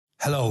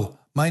Hello,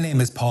 my name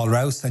is Paul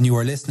Rouse and you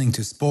are listening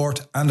to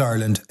Sport and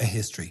Ireland, a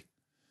History.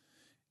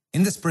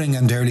 In the spring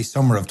and early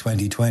summer of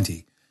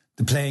 2020,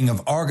 the playing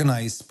of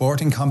organised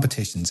sporting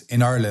competitions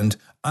in Ireland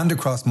and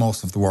across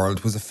most of the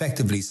world was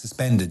effectively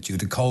suspended due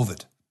to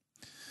COVID.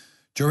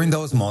 During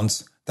those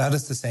months, that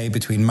is to say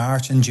between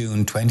March and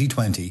June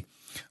 2020,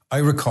 I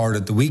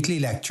recorded the weekly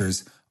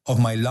lectures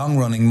of my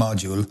long-running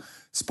module,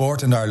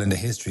 Sport and Ireland, a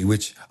History,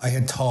 which I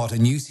had taught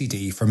in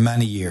UCD for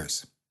many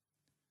years.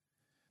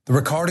 The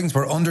recordings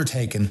were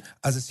undertaken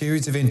as a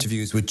series of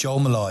interviews with Joe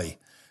Molloy,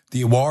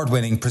 the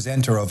award-winning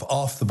presenter of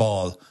Off the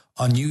Ball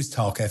on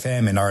Newstalk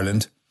FM in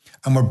Ireland,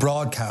 and were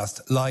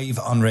broadcast live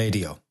on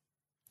radio.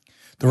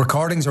 The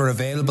recordings are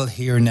available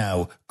here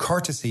now,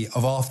 courtesy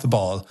of Off the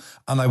Ball,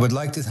 and I would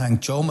like to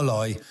thank Joe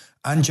Molloy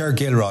and Ger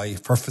Gilroy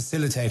for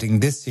facilitating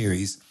this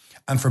series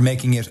and for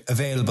making it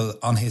available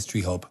on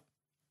History Hub.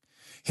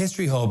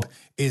 History Hub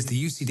is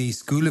the UCD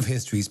School of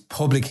History's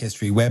public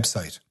history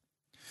website.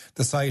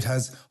 The site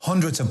has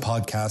hundreds of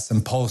podcasts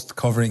and posts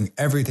covering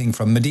everything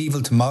from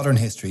medieval to modern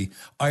history,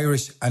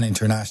 Irish and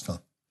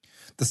international.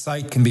 The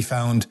site can be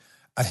found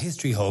at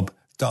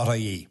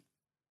historyhub.ie.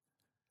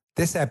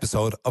 This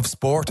episode of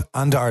Sport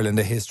and Ireland,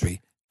 a History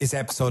is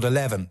episode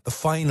 11, the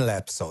final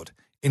episode,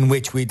 in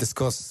which we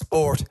discuss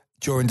sport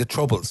during the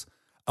Troubles,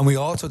 and we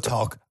also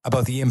talk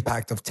about the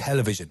impact of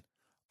television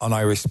on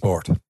Irish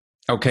sport.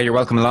 Okay, you're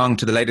welcome along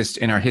to the latest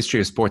in our History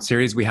of Sport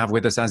series. We have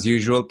with us, as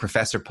usual,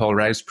 Professor Paul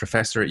Rouse,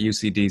 Professor at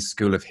UCD's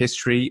School of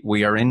History.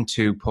 We are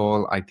into,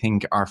 Paul, I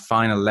think, our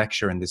final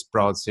lecture in this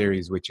broad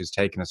series, which has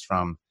taken us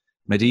from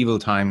medieval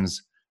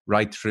times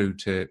right through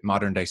to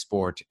modern-day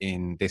sport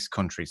in this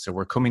country. So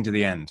we're coming to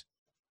the end.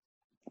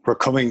 We're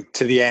coming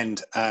to the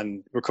end,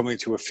 and we're coming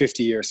to a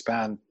 50-year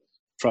span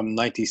from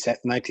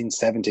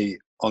 1970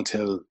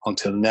 until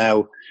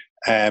now.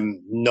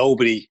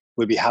 Nobody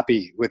will be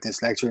happy with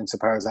this lecture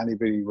insofar as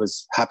anybody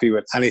was happy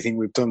with anything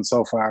we've done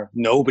so far.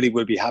 Nobody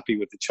will be happy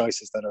with the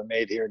choices that are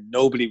made here.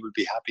 Nobody will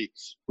be happy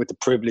with the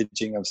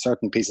privileging of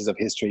certain pieces of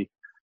history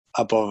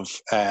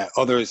above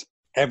others.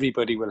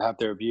 Everybody will have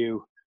their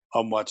view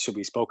on what should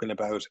be spoken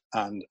about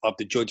and of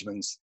the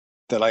judgments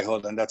that I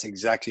hold, and that's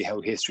exactly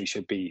how history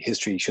should be.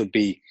 History should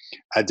be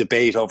a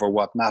debate over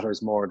what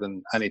matters more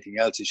than anything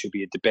else. It should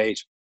be a debate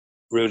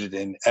rooted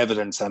in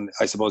evidence, and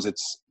I suppose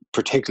it's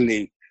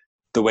particularly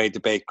the way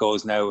debate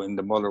goes now in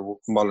the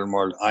modern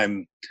world.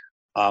 I'm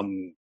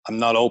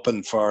not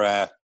open for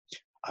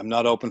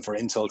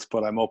insults,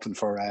 but I'm open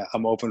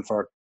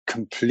for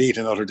complete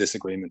and utter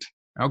disagreement.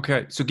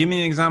 Okay, so give me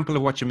an example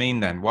of what you mean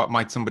then. What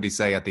might somebody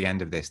say at the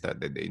end of this, that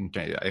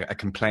a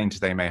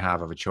complaint they may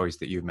have of a choice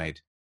that you've made?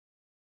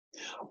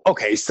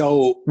 Okay,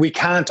 so we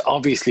can't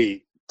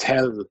obviously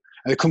tell,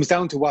 and it comes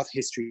down to what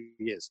history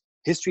is.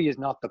 History is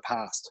not the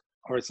past,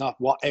 or it's not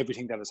what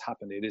everything that has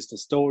happened. It is the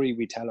story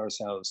we tell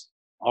ourselves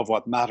of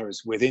what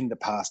matters within the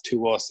past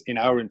to us in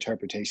our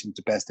interpretation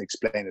to best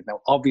explain it.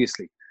 Now,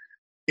 obviously,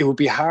 it would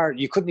be hard.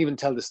 You couldn't even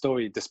tell the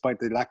story, despite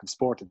the lack of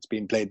sport that's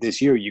being played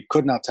this year. You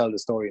could not tell the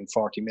story in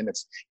 40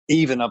 minutes,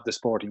 even of the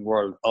sporting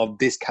world of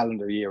this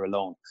calendar year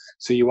alone.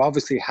 So you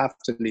obviously have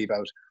to leave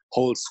out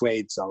whole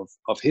swathes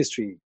of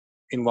history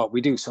in what we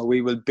do. So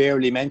we will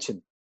barely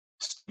mention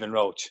Stephen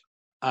Roach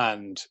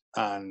and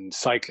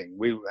cycling,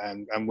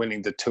 and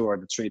winning the Tour,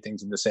 the three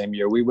things in the same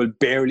year. We will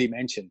barely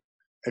mention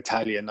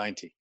Italia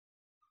 90.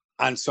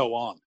 And so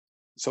on.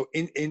 So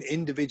in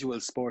individual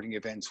sporting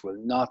events will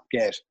not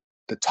get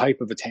the type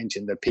of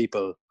attention that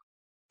people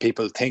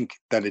think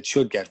that it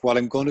should get. What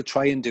I'm going to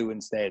try and do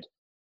instead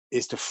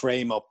is to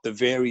frame up the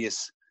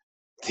various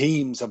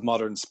themes of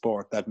modern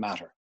sport that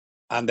matter.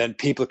 And then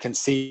people can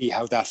see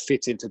how that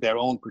fits into their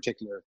own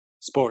particular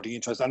sporting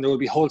interest. And there will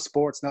be whole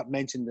sports not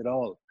mentioned at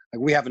all.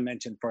 Like we haven't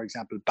mentioned, for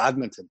example,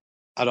 badminton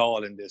at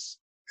all in this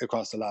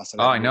across the last.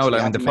 Oh, I know.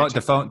 Like,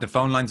 the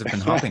phone lines have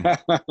been hopping.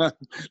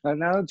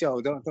 No,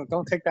 Joe,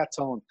 don't take that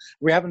tone.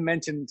 We haven't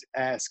mentioned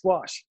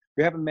squash.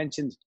 We haven't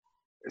mentioned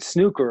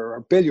snooker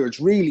or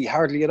billiards, really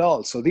hardly at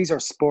all. So these are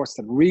sports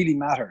that really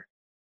matter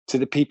to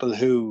the people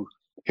who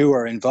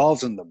are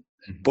involved in them.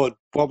 Mm-hmm. But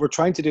what we're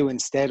trying to do,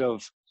 instead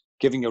of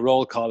giving a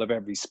roll call of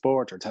every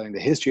sport or telling the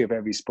history of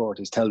every sport,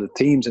 is tell the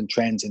themes and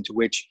trends into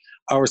which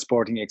our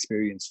sporting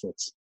experience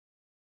fits.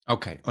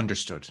 Okay,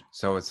 understood.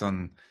 So it's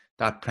on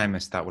that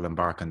premise that will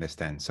embark on this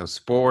then. So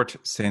sport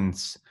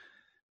since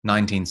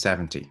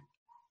 1970.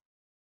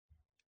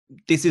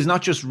 This is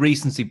not just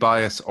recency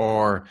bias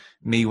or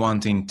me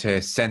wanting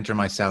to center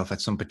myself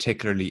at some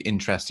particularly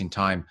interesting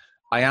time.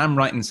 I am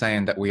right in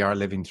saying that we are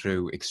living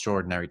through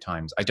extraordinary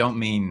times. I don't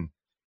mean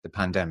the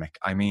pandemic.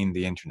 I mean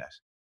the internet.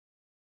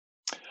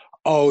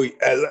 Oh,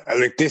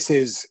 like this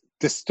is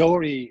the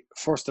story,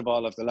 first of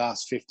all, of the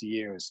last 50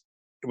 years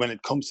when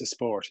it comes to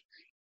sport,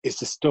 is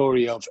the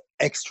story of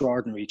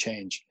extraordinary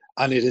change.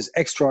 And it is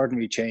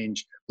extraordinary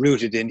change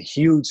rooted in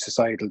huge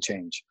societal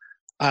change.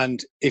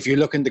 And if you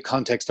look in the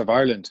context of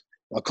Ireland,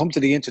 I'll come to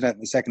the internet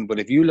in a second, but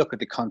if you look at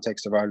the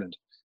context of Ireland,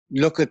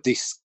 look at the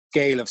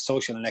scale of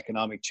social and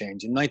economic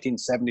change. In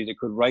 1970, it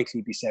could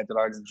rightly be said that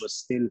Ireland was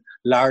still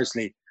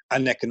largely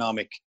an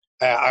economic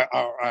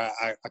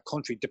a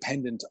country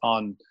dependent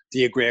on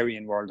the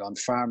agrarian world, on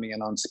farming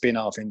and on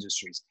spin-off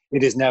industries.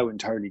 It is now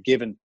entirely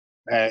given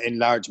in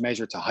large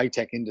measure to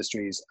high-tech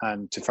industries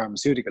and to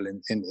pharmaceutical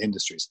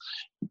industries.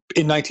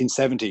 In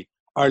 1970,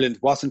 Ireland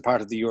wasn't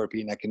part of the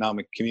European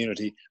Economic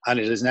Community, and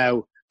it is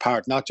now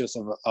part not just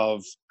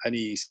of an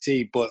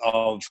EEC, but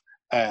of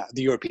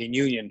the European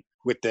Union,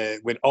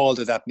 with all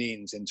that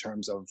means in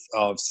terms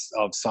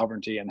of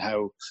sovereignty and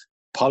how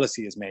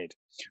policy is made.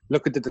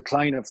 Look at the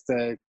decline of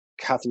the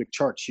Catholic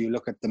Church. You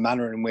look at the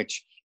manner in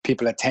which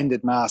people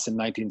attended Mass in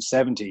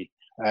 1970,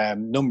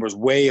 numbers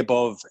way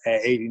above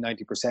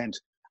 80-90%,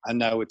 and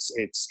now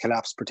it's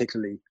collapsed,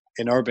 particularly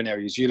in urban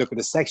areas. You look at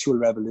the sexual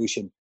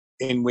revolution,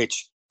 in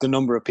which the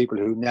number of people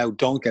who now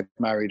don't get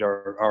married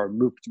or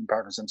move between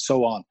partners and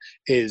so on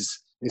is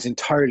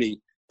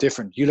entirely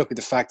different. You look at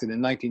the fact that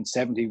in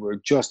 1970 we're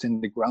just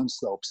in the ground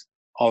slopes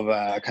of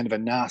a kind of a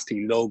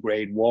nasty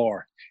low-grade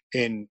war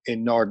in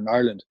Northern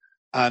Ireland,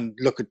 and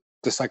look at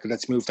the cycle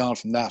that's moved on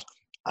from that.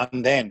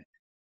 And then,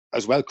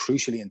 as well,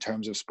 crucially in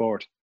terms of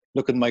sport,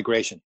 look at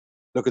migration.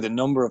 Look at the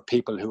number of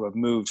people who have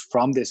moved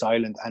from this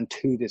island and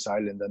to this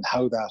island, and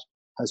how that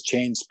has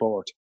changed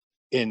sport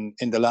in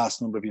the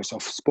last number of years. So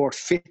sport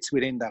fits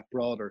within that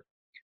broader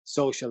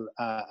social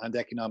and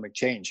economic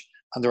change.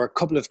 And there are a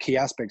couple of key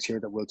aspects here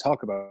that we'll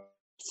talk about.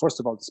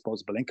 First of all,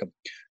 disposable income.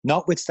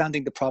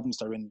 Notwithstanding the problems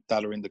that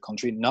are in the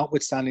country,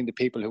 notwithstanding the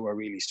people who are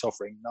really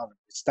suffering,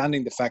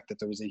 notwithstanding the fact that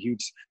there is a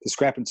huge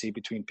discrepancy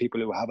between people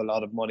who have a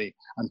lot of money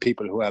and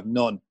people who have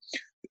none,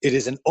 it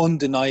is an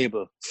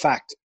undeniable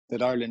fact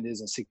that Ireland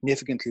is a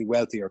significantly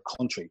wealthier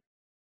country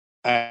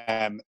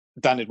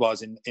than it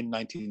was in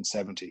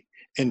 1970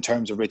 in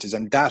terms of riches,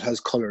 and that has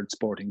coloured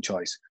sporting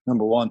choice,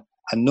 number one.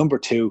 And number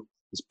two,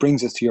 this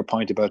brings us to your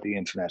point about the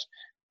internet.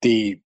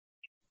 The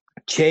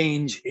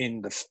change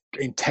in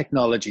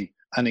technology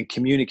and in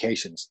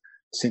communications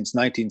since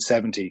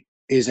 1970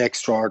 is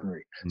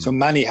extraordinary. So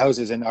many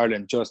houses in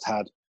Ireland just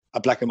had a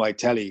black and white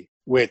telly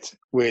with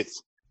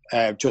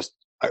just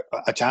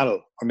a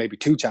channel or maybe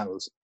two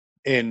channels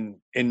in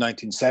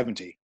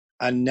 1970,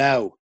 and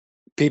now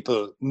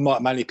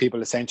many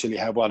people essentially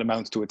have what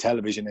amounts to a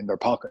television in their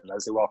pocket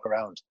as they walk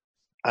around,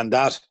 and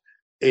that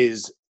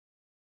is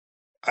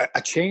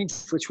a change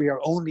which we are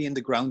only in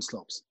the ground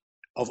slopes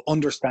of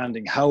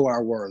understanding how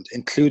our world,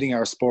 including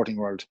our sporting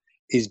world,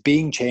 is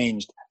being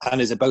changed and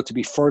is about to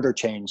be further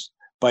changed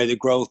by the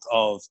growth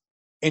of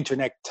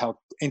internet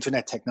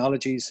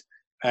technologies,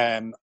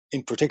 in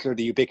particular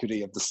the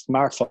ubiquity of the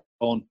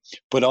smartphone,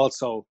 but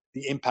also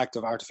the impact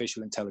of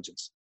artificial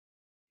intelligence.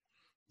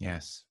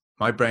 Yes,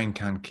 my brain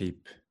can't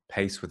keep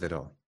pace with it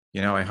all.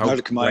 You know, I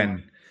hope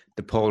when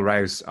the Paul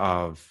Rouse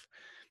of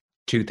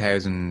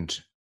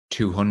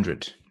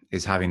 2200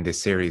 is having this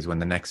series, when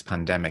the next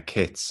pandemic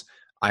hits,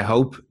 I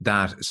hope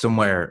that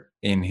somewhere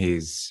in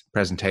his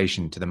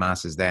presentation to the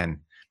masses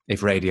then,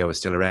 if radio is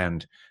still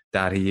around,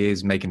 that he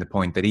is making the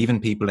point that even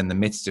people in the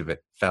midst of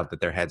it felt that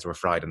their heads were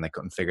fried and they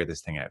couldn't figure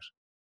this thing out.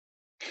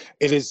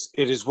 It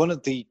is one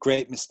of the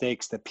great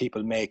mistakes that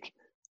people make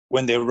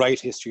when they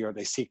write history or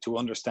they seek to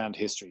understand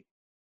history,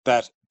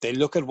 that they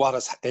look at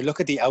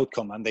the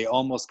outcome and they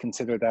almost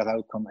consider that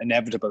outcome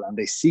inevitable, and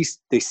they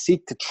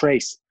seek to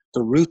trace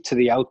the route to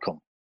the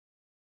outcome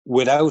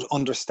without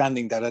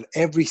understanding that at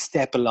every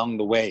step along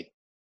the way,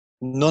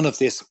 none of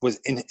this was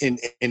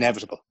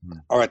inevitable,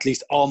 or at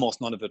least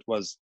almost none of it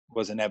was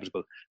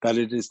inevitable. That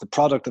it is the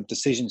product of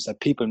decisions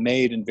that people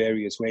made in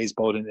various ways,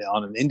 both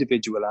on an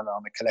individual and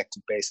on a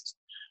collective basis.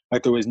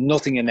 Like, there was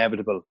nothing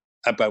inevitable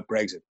about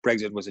Brexit.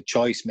 Brexit was a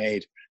choice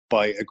made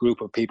by a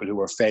group of people who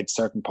were fed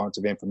certain parts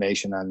of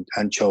information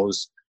and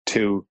chose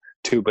to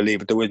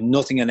believe it. There was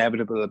nothing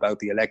inevitable about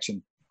the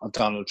election of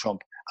Donald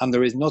Trump, and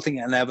there is nothing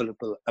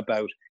inevitable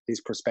about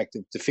his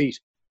prospective defeat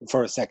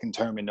for a second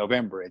term in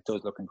November. It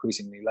does look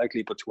increasingly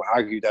likely, but to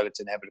argue that it's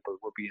inevitable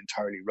would be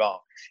entirely wrong.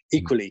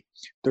 Equally,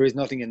 there is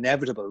nothing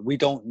inevitable. We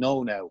don't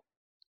know now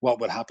what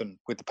would happen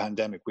with the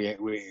pandemic. We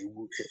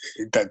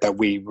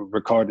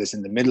record this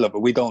in the middle of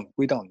it. We don't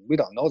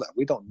know that.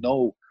 We don't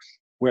know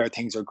where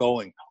things are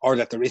going, or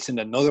that there isn't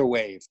another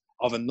wave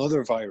of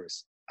another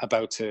virus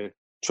about to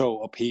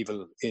throw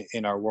upheaval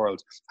in our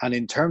world. And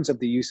in terms of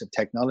the use of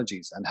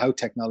technologies and how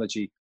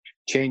technology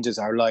changes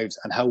our lives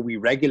and how we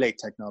regulate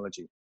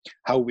technology,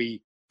 how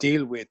we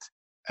deal with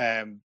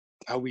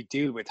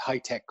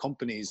high-tech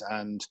companies,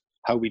 and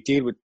how we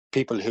deal with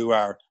people who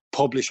are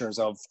publishers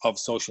of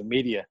social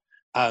media,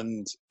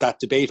 and that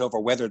debate over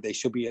whether they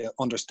should be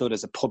understood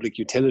as a public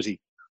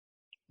utility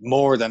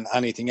more than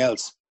anything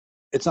else,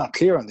 it's not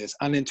clear on this.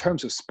 And in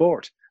terms of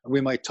sport,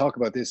 we might talk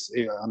about this.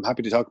 I'm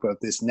happy to talk about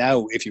this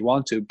now if you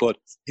want to, but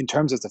in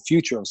terms of the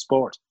future of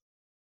sport,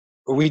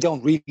 we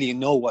don't really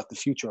know what the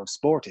future of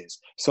sport is.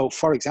 So,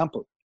 for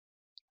example,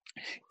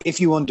 if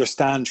you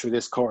understand through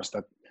this course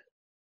that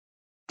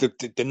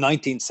the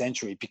 19th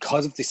century,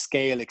 because of the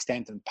scale,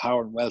 extent and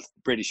power and wealth of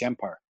the British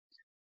Empire,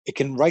 it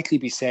can rightly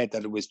be said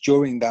that it was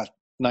during that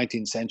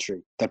 19th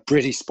century that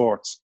British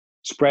sports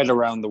spread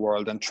around the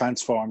world and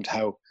transformed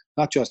how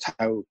not just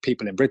how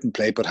people in Britain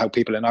played, but how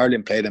people in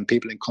Ireland played and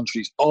people in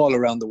countries all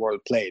around the world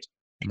played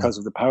because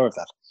of the power of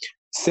that.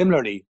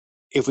 Similarly,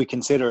 if we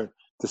consider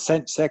the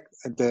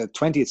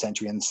 20th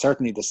century and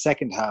certainly the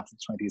second half of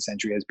the 20th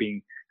century as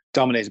being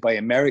dominated by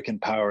American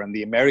power and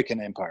the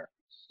American empire,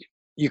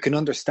 you can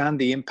understand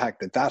the impact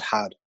that that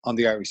had on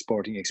the Irish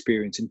sporting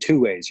experience in two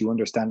ways. You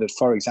understand it,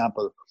 for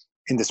example,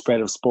 in the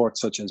spread of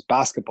sports such as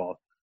basketball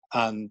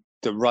and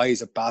the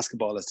rise of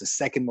basketball as the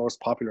second most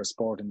popular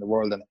sport in the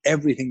world and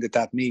everything that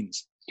that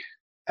means,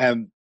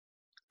 and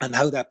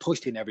how that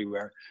pushed in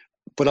everywhere.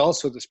 But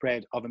also the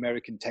spread of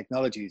American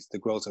technologies, the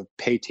growth of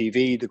pay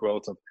TV, the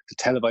growth of the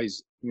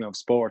televised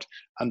sport,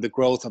 and the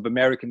growth of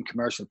American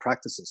commercial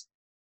practices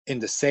in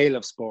the sale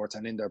of sports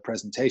and in their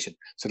presentation.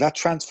 So that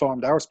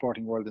transformed our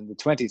sporting world in the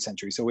 20th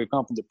century. So we've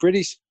gone from the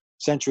British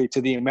century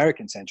to the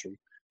American century,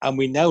 and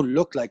we now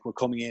look like we're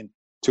coming in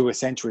to a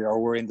century, or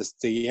we're in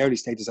the early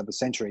stages of a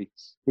century,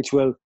 which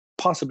will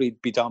possibly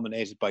be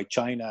dominated by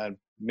China,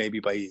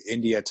 maybe by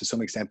India to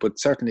some extent, but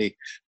certainly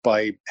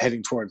by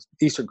heading towards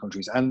Eastern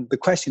countries. And the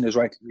question is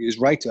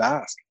right to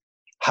ask,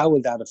 how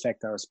will that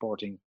affect our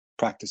sporting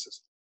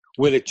practices?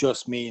 Will it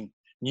just mean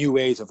new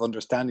ways of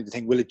understanding the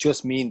thing? Will it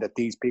just mean that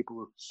these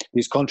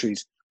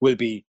countries will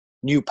be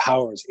new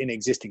powers in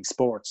existing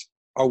sports?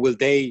 Or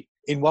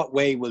in what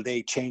way will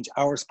they change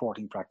our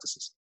sporting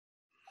practices?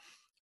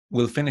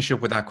 We'll finish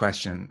up with that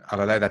question.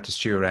 I'll allow that to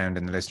stew around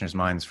in the listeners'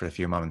 minds for a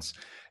few moments.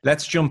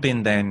 Let's jump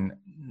in then,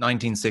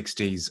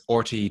 1960s,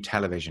 RTE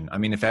television. I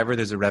mean, if ever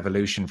there's a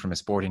revolution from a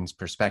sporting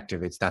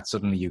perspective, it's that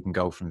suddenly you can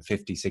go from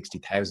 50,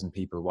 60,000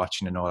 people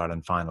watching an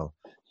All-Ireland final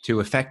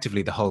to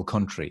effectively the whole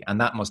country. And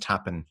that must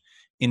happen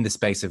in the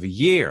space of a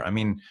year. I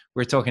mean,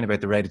 we're talking about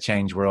the rate of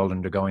change we're all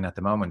undergoing at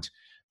the moment.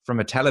 From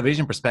a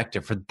television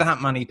perspective, for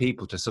that many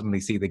people to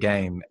suddenly see the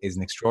game is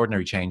an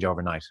extraordinary change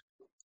overnight.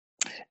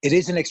 It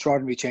is an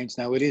extraordinary change.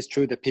 Now, it is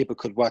true that people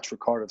could watch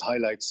recorded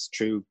highlights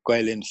through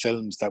Gaelic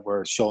films that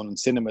were shown in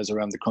cinemas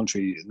around the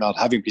country, not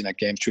having been at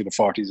games through the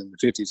 40s and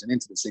the 50s and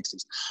into the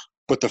 60s.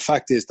 But the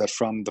fact is that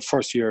from the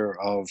first year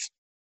of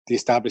the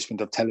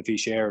establishment of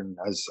Television Éireann,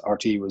 as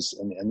RTE was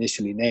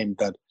initially named,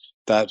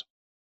 that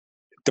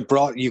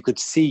you could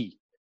see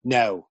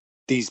now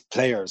these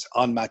players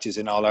on matches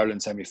in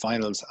All-Ireland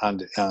semi-finals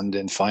and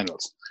in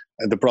finals.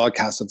 And the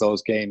broadcast of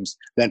those games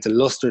lent a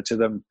lustre to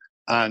them,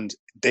 and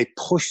they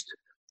pushed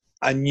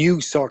a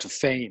new sort of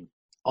fame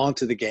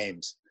onto the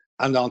games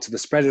and onto the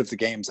spread of the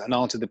games and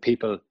onto the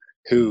people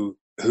who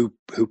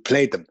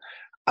played them.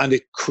 And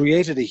it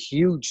created a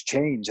huge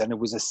change, and it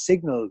was a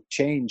signal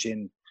change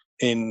in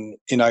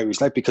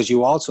Irish life, because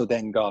you also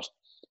then got,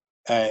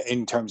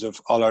 in terms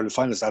of All-Ireland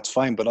finals, that's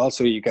fine, but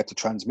also you get the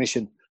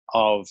transmission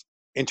of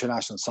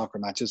international soccer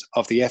matches,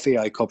 of the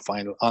FAI Cup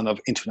final, and of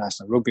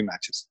international rugby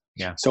matches.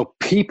 Yeah. So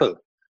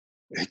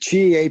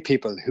GAA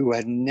people who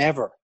had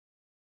never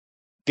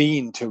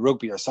been to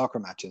rugby or soccer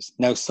matches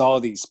now saw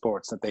these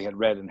sports that they had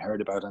read and heard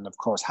about, and of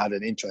course had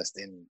an interest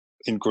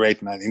in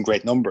great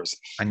numbers.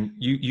 And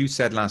you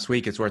said last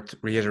week, it's worth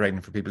reiterating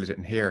for people who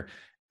didn't hear,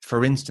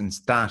 for instance,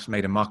 that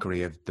made a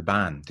mockery of the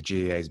ban, the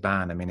GAA's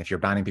ban. I mean, if you're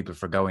banning people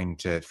for going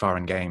to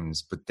foreign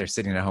games, but they're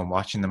sitting at home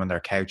watching them on their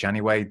couch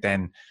anyway,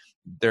 then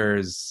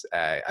there's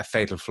a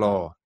fatal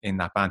flaw in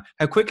that ban.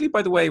 How quickly,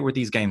 by the way, were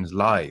these games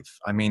live?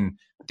 I mean,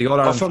 the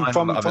All-Ireland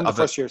from the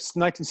first year,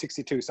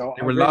 1962. So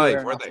they were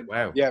live, were they?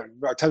 Wow. Yeah,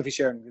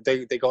 Television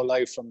Éireann, they go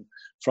live from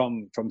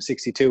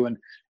 62, and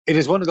it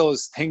is one of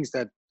those things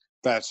that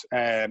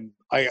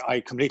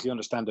I completely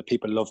understand that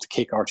people love to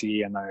kick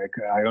RTE, and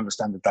I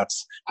understand that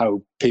that's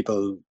how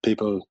people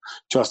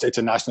just, it's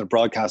a national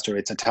broadcaster,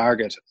 it's a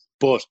target.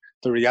 But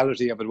the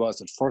reality of it was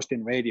that first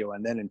in radio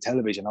and then in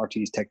television,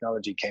 RTE's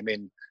technology came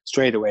in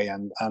straight away,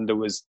 and it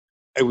was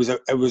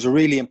a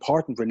really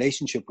important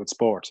relationship with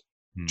sport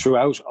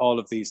throughout all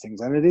of these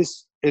things. And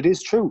it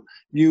is true.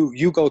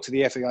 You go to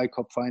the FAI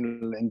Cup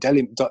final in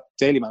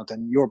Dalymount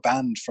and you're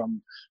banned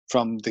from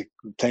the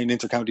playing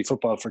intercounty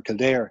football for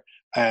Kildare.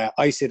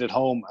 I sit at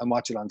home and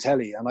watch it on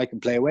telly, and I can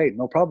play away,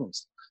 no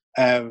problems.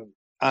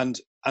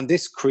 And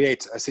this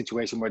creates a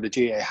situation where the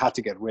GAA had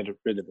to get rid of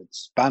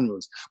its ban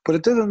rules. But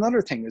it did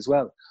another thing as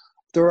well.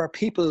 There are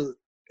people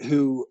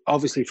who,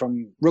 obviously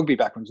from rugby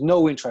backgrounds,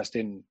 no interest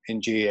in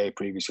GAA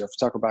previously, or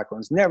soccer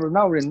backgrounds,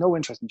 no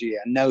interest in GAA,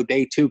 and now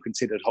they too can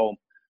sit at home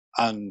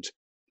and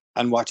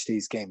watch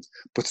these games.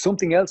 But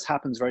something else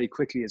happens very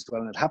quickly as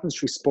well, and it happens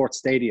through Sports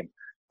Stadium,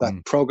 that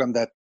program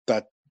that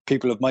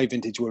people of my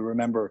vintage will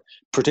remember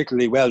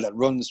particularly well, that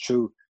runs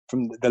through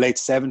from the late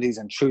 70s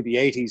and through the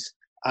 80s.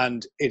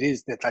 And it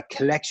is that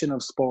collection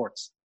of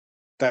sports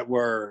that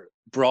were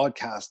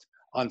broadcast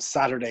on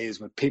Saturdays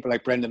with people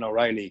like Brendan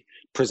O'Reilly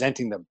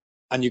presenting them.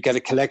 And you get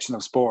a collection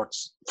of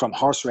sports from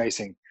horse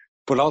racing,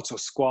 but also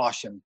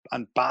squash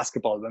and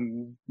basketball.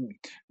 And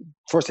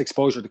first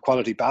exposure to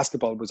quality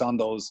basketball was on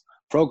those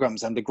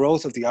programs. And the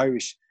growth of the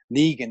Irish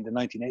League in the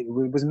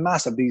 1980s was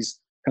massive. These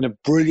kind of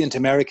brilliant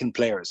American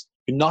players,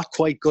 not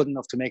quite good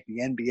enough to make the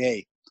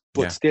NBA,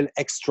 but still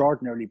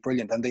extraordinarily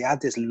brilliant. And they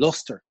add this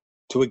luster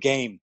to a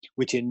game,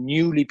 which in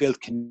newly built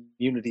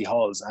community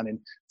halls and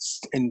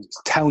in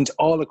towns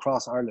all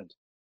across Ireland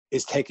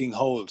is taking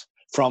hold,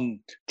 from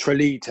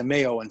Tralee to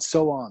Mayo and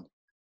so on.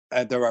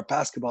 There are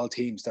basketball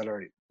teams that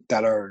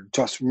are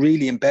just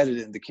really embedded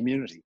in the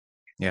community.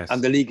 Yes.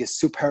 And the league is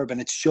superb, and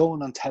it's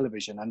shown on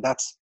television, and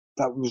that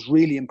was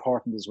really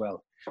important as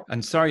well.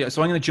 And sorry,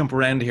 so I'm going to jump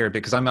around here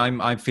because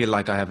I feel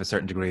like I have a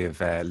certain degree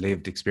of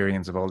lived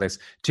experience of all this.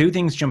 Two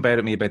things jump out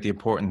at me about the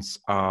importance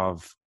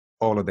of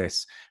all of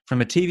this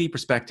from a TV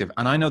perspective,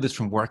 and I know this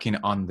from working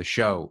on the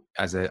show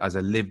as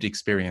a lived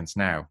experience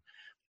now.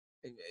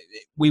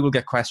 We will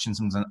get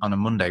questions on a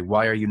Monday.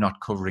 Why are you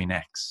not covering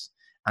X?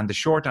 And the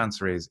short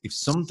answer is, if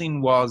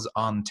something was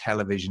on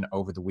television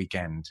over the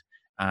weekend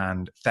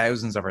and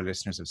thousands of our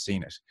listeners have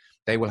seen it,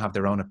 they will have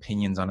their own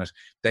opinions on it.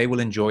 They will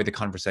enjoy the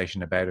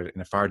conversation about it in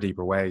a far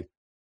deeper way,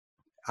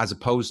 as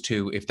opposed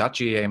to if that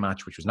GAA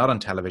match, which was not on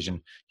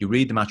television, you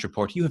read the match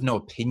report, you have no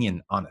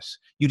opinion on it.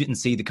 You didn't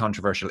see the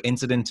controversial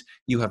incident.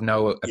 You have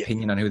no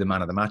opinion on who the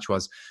man of the match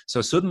was.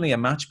 So suddenly a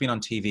match being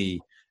on TV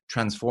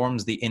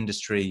transforms the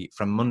industry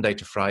from Monday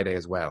to Friday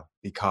as well,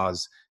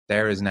 because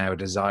there is now a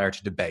desire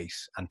to debate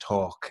and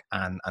talk,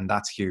 and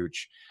that's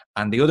huge.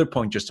 And the other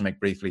point, just to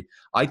make briefly,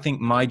 I think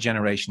my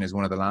generation is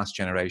one of the last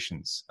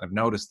generations, I've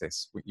noticed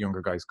this with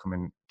younger guys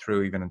coming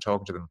through even and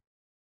talking to them,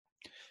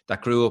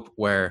 that grew up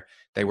where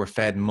they were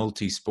fed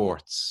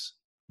multi-sports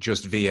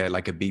just via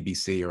like a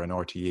BBC or an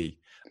RTE,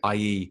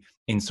 i.e.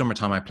 in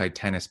summertime I played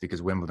tennis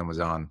because Wimbledon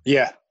was on.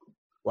 Yeah.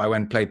 I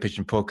went and played pitch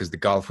and putt because the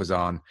golf was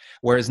on.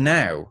 Whereas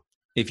now,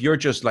 if you're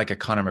just like a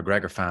Conor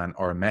McGregor fan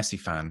or a Messi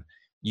fan,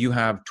 you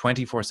have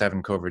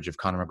 24/7 coverage of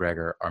Conor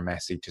McGregor or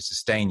Messi to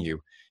sustain you.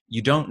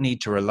 You don't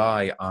need to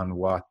rely on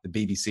what the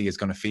BBC is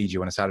going to feed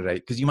you on a Saturday,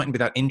 because you mightn't be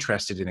that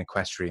interested in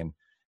equestrian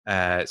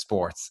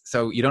sports.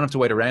 So you don't have to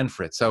wait around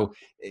for it. So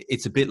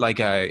it's a bit like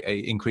a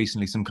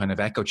increasingly some kind of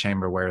echo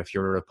chamber where if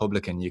you're a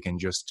Republican, you can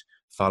just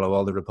follow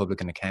all the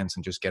Republican accounts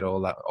and just get all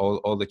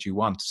that you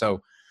want.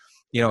 So,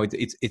 you know,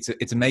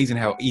 it's amazing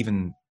how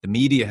even the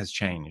media has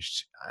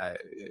changed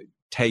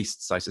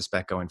tastes, I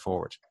suspect, going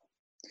forward.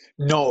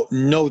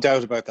 No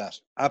doubt about that.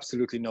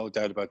 Absolutely no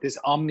doubt about this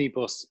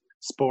omnibus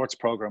sports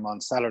program on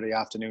Saturday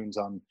afternoons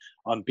on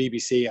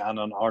BBC and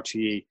on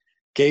RTE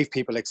gave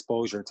people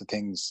exposure to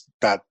things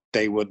that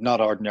they would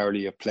not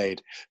ordinarily have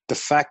played. The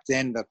fact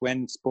then that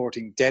when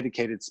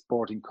dedicated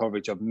sporting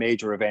coverage of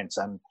major events,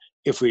 and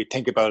if we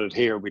think about it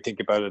here, we think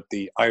about it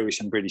the Irish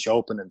and British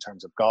Open in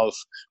terms of golf,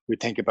 we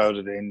think about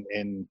it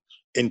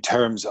in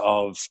terms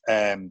of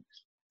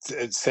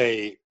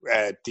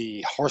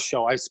the horse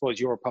show. I suppose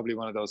you were probably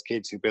one of those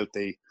kids who built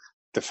the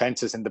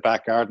fences in the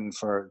back garden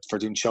for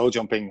doing show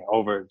jumping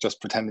over, just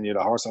pretending you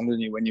had a horse under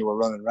you when you were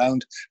running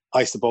around.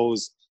 I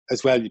suppose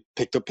as well,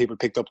 people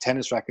picked up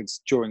tennis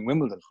rackets during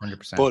Wimbledon.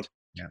 100%.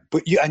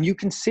 But you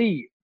can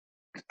see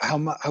how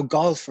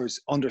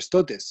golfers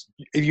understood this.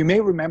 If you may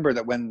remember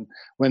that when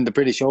the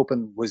British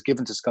Open was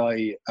given to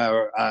Sky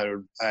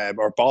or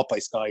bought by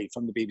Sky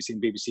from the BBC,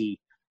 and BBC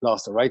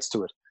lost the rights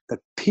to it, that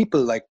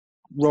people like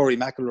Rory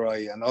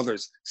McIlroy and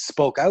others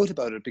spoke out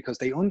about it because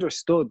they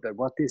understood that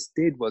what this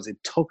did was it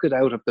took it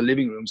out of the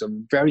living rooms of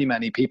very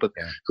many people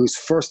whose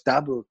first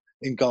dabble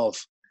in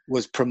golf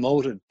was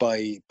prompted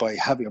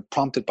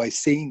by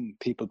seeing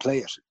people play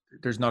it.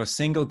 There's not a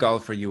single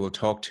golfer you will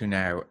talk to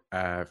now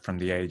from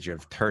the age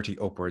of 30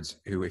 upwards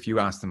who, if you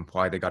ask them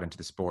why they got into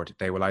the sport,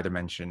 they will either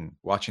mention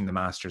watching the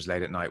Masters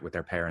late at night with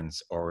their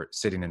parents or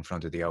sitting in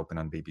front of the Open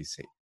on BBC.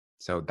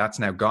 So that's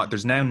now gone.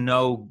 There's now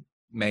no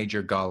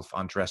major golf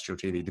on terrestrial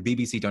TV. The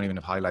BBC don't even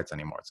have highlights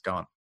anymore. It's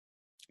gone.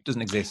 It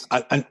doesn't exist.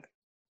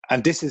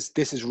 And this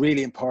is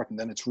really important,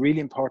 and it's really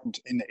important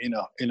in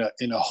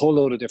a whole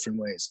load of different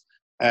ways.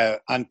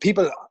 And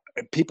people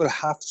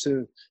have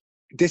to.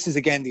 This is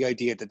again the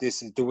idea that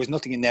there was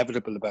nothing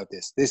inevitable about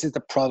this. This is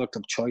the product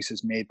of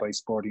choices made by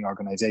sporting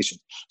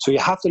organisations. So you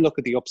have to look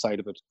at the upside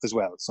of it as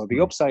well. So the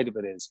upside of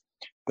it is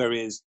there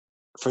is,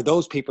 for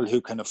those people who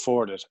can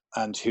afford it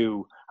and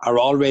who are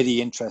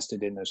already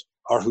interested in it,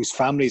 or whose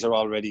families are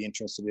already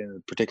interested in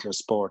a particular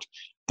sport,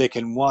 they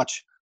can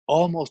watch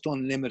almost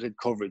unlimited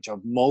coverage of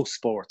most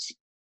sports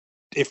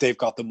if they've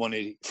got the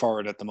money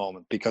for it at the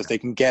moment, because they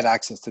can get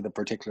access to the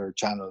particular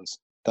channels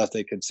that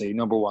they can see,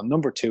 number one.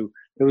 Number two,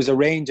 there is a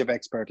range of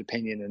expert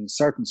opinion in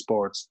certain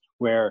sports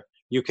where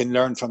you can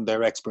learn from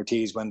their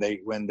expertise when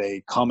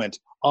they comment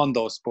on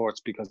those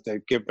sports, because they're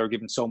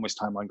given so much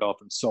time on golf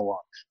and so on,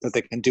 that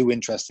they can do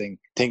interesting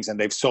things, and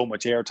they've so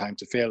much airtime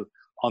to fill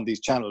on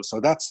these channels.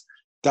 So that's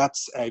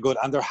good.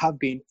 And there have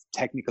been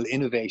technical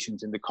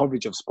innovations in the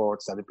coverage of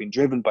sports that have been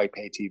driven by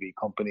pay TV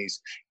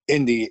companies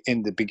in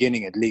the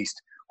beginning, at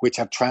least, which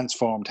have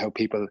transformed how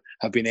people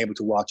have been able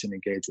to watch and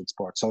engage with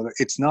sports. So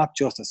it's not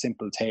just a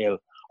simple tale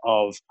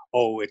of,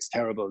 oh, it's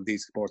terrible,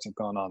 these sports have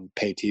gone on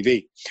pay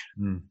TV.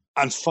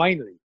 And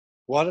finally,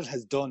 what it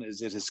has done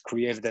is it has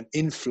created an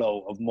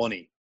inflow of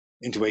money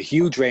into a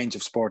huge range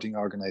of sporting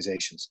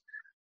organizations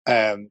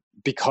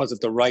because of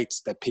the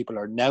rights that people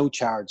are now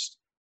charged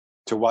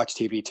to watch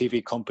TV.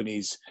 TV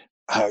companies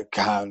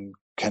can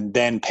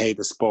then pay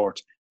the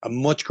sport a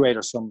much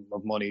greater sum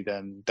of money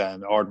than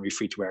ordinary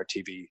free-to-air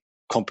TV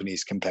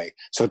companies can pay.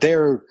 So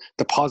they're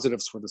the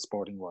positives for the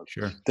sporting world.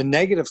 Sure. The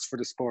negatives for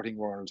the sporting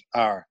world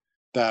are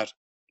that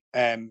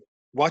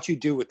what you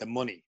do with the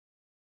money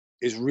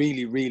is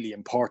really, really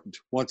important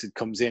once it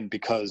comes in,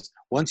 because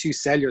once you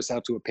sell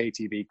yourself to a pay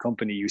TV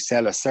company, you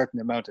sell a certain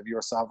amount of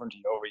your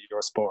sovereignty over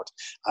your sport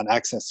and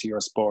access to your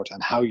sport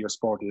and how your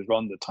sport is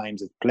run, the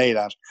times it's played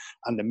at.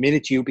 And the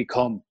minute you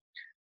become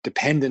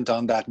dependent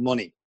on that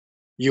money,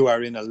 you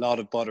are in a lot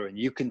of bother. And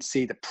you can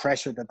see the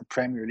pressure that the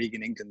Premier League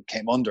in England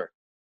came under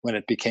when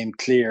it became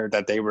clear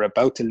that they were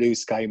about to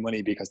lose Sky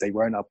money because they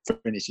were not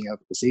finishing out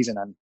the season,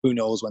 and who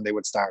knows when they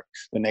would start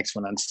the next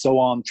one, and so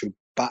on through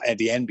the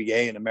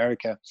NBA in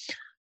America.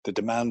 The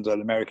demand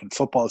of American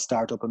football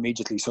start up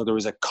immediately. So there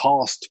is a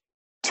cost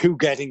to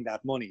getting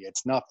that money.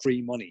 It's not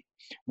free money,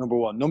 number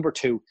one. Number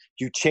two,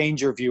 you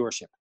change your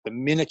viewership. The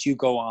minute you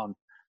go on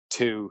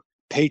to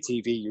pay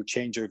TV, you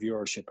change your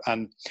viewership.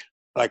 And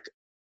like,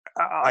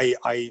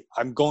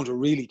 I'm going to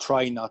really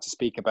try not to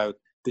speak about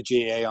the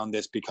GAA on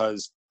this,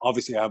 because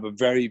obviously I have a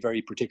very,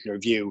 very particular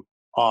view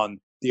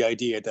on the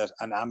idea that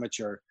an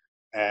amateur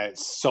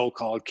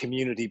so-called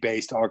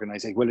community-based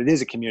organization, well, it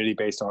is a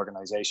community-based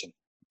organization,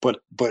 but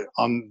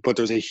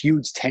there's a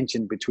huge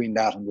tension between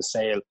that and the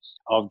sale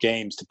of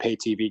games to pay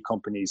TV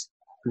companies,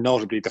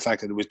 notably the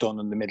fact that it was done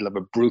in the middle of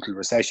a brutal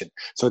recession.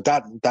 So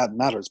that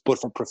matters. But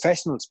for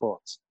professional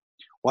sports,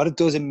 what it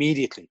does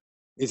immediately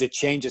is it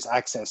changes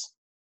access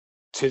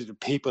to the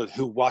people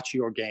who watch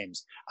your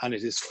games, and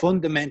it is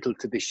fundamental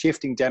to the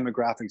shifting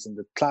demographics in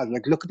the class.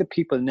 Like, look at the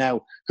people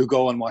now who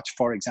go and watch,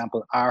 for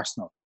example,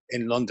 Arsenal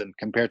in London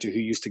compared to who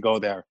used to go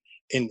there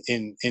in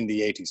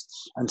the 80s,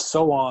 and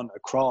so on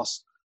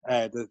across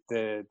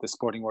the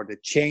sporting world.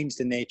 That changed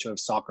the nature of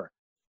soccer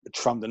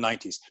from the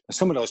 90s. Now,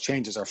 some of those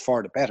changes are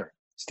for the better.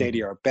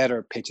 Stadia are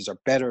better, pitches are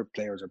better,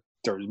 there's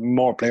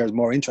more players,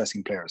 more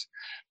interesting players,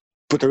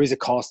 but there is a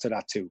cost to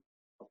that too.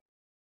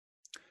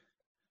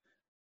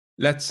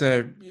 Let's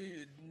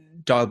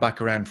dial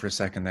back around for a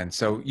second then.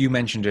 So you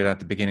mentioned it at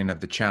the beginning of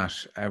the chat.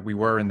 We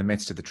were in the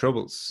midst of the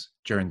Troubles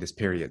during this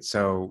period.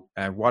 So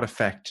what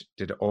effect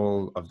did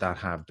all of that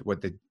have?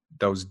 What did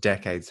those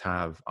decades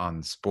have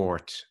on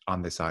sport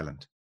on this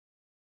island?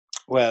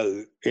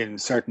 Well, in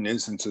certain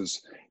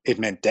instances, it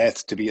meant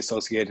death. To be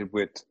associated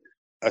with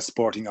a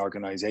sporting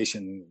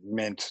organisation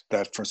meant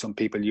that for some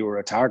people you were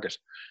a target.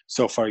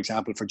 So, for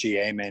example, for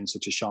GAA men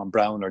such as Sean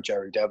Brown or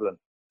Jerry Devlin,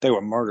 they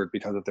were murdered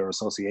because of their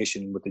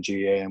association with the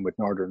GAA and with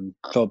northern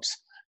clubs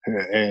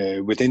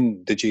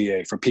within the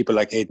GAA. For people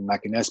like Aidan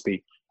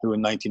McInnesby, who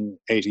in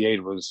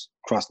 1988 was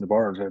crossing the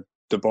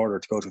border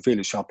to go to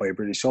field, shot by a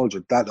British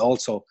soldier, that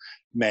also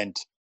meant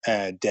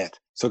death.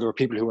 So there were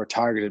people who were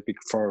targeted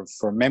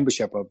for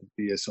membership of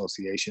the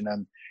association,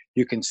 and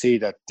you can see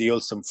that the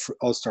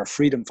Ulster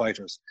Freedom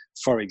Fighters,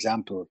 for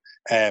example,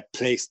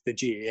 placed the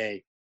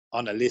GAA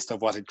on a list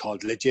of what it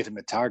called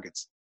legitimate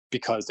targets,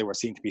 because they were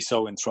seen to be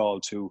so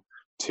enthralled to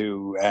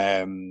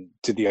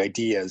the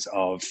ideas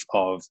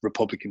of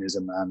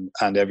republicanism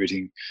and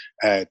everything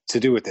to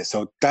do with this.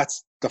 So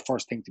that's the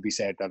first thing to be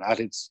said, that at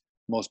its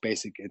most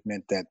basic it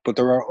meant that. But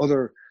there are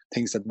other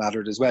things that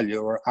mattered as well.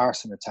 There were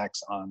arson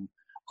attacks on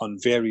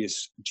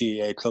various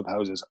GAA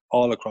clubhouses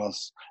all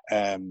across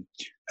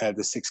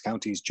the 6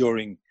 counties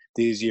during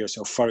these years.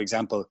 So, for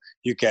example,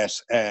 you get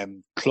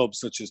clubs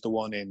such as the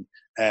one in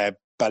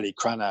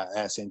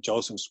Ballycrana, St.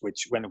 Joseph's,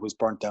 which when it was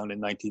burnt down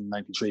in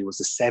 1993 was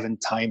the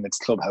 7th time its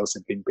clubhouse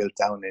had been built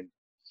down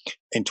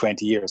in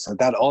 20 years. So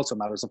that also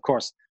matters. Of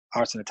course,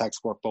 arson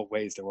attacks work both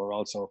ways. There were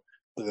also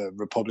the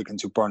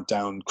Republicans who burnt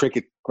down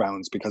cricket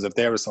grounds because of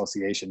their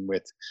association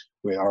with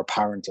our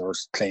apparent or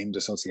claimed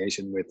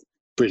association with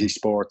British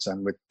sports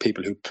and with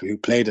people who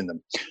played in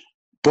them.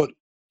 But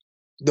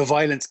the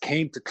violence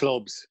came to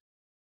clubs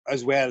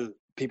as well,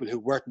 people who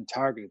weren't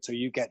targeted. So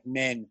you get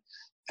men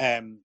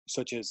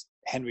such as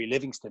Henry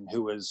Livingston,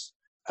 who was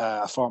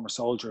a former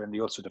soldier in the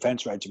Ulster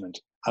Defence Regiment,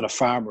 and a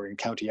farmer in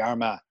County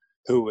Armagh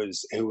who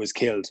was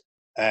killed.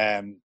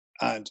 And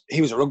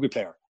he was a rugby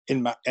player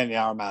in the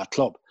Armagh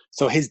club.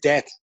 So his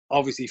death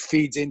obviously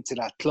feeds into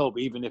that club,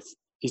 even if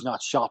he's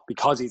not shot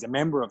because he's a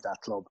member of that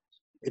club.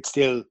 It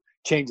still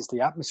changes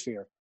the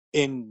atmosphere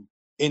in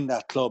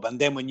that club. And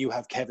then when you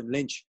have Kevin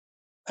Lynch,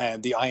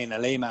 the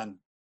INLA man,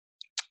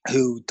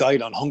 who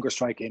died on hunger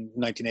strike in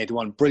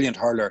 1981, brilliant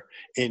hurler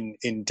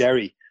in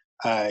Derry.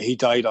 He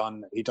died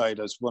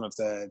as one of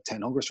the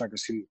 10 hunger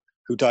strikers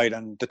who died,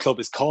 and the club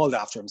is called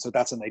after him. So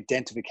that's an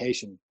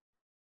identification.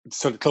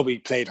 So the club he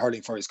played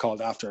hurling for is called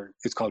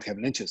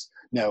Kevin Lynch's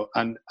now,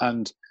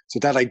 and so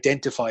that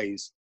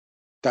identifies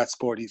that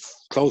sport is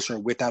closer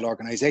with that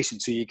organisation.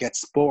 So you get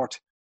sport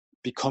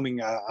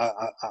becoming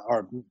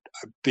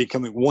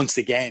becoming once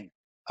again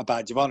a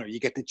badge of honour. You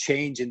get the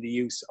change in the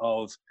use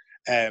of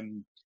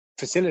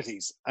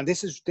facilities, and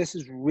this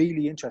is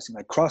really interesting.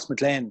 Like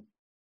Crossmaglen,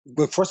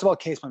 well, first of all,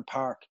 Casement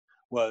Park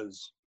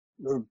was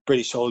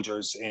British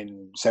soldiers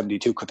in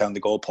 72 cut down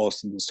the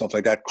goalposts and stuff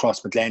like that.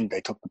 Cross Glen,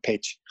 they took the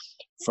pitch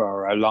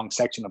for a long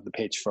section of the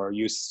pitch for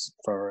use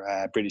for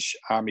British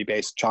Army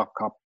based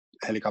Chocop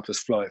helicopters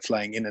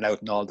flying in and out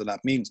and all that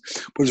means.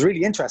 But it was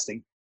really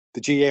interesting.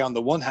 The GAA on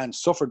the one hand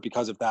suffered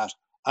because of that,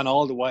 and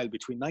all the while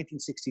between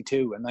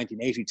 1962 and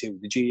 1982,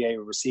 the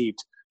GAA received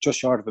just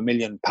short of £1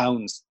 million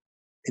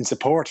in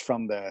support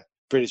from the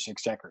British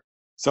Exchequer.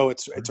 So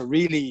it's a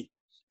really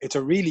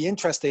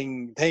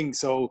interesting thing.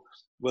 So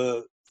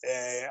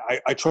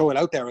I throw it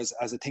out there as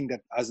a thing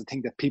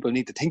that people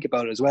need to think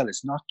about as well.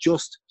 It's not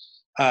just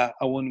a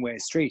one-way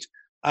street.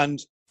 And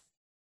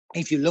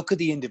if you look at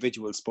the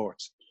individual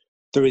sports,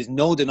 there is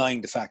no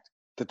denying the fact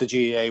that the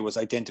GAA was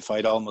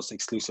identified almost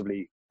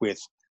exclusively with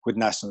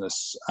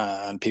nationalists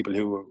and people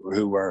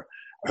who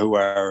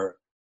were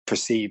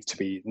perceived to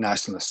be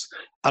nationalists.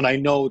 And I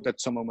know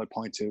that someone will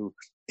point to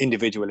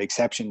individual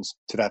exceptions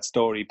to that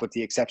story, but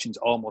the exceptions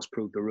almost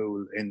prove the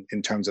rule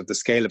in terms of the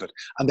scale of it.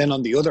 And then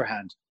on the other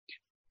hand,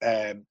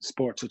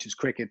 sports such as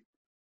cricket,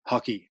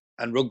 hockey,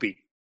 and rugby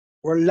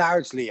were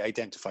largely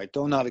identified,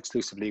 though not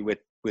exclusively, with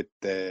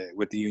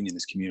the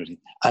unionist community.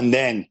 And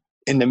then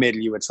in the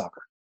middle, you had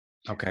soccer.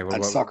 Okay,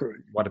 well,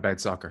 soccer. What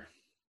about soccer?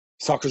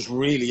 Soccer's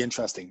really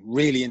interesting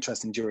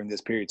during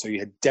this period. So you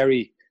had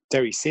Derry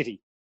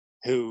City,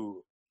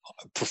 who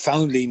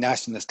profoundly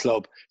nationalist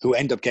club, who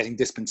end up getting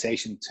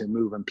dispensation to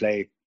move and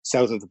play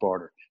south of the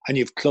border. And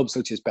you have clubs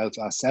such as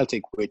Belfast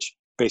Celtic, which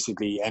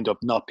basically end up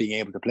not being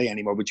able to play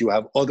anymore. But you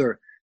have other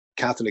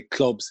Catholic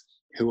clubs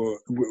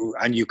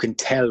and you can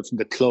tell from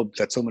the club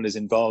that someone is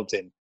involved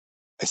in,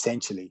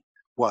 essentially,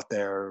 what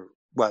their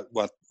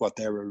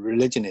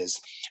religion is.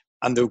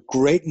 And the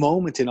great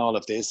moment in all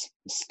of this,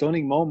 the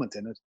stunning moment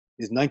in it,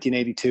 is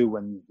 1982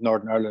 when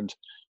Northern Ireland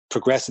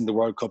progressed in the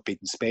World Cup,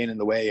 beating Spain in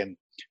the way. And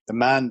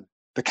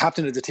the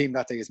captain of the team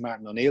that day is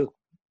Martin O'Neill,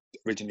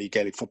 originally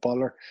Gaelic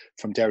footballer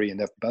from Derry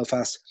and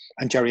Belfast,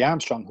 and Jerry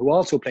Armstrong, who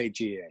also played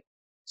GAA.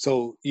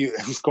 So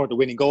who scored the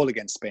winning goal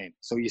against Spain.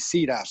 So you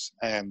see that,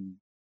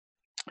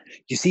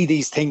 you see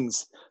these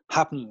things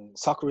happen.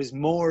 Soccer is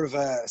more of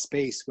a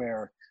space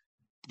where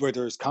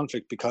there's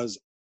conflict, because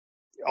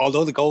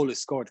although the goal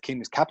is scored, the team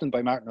was captained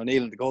by Martin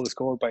O'Neill and the goal is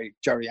scored by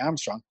Jerry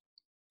Armstrong,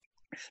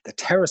 the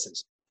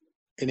terraces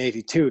in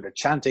 82, the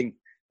chanting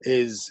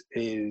is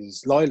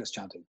loyalist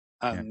chanting.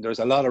 And there's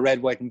a lot of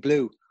red, white and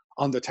blue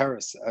on the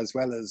terrace as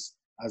well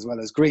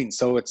as green.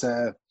 So it's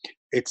a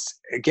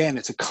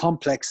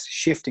complex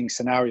shifting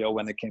scenario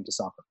when it came to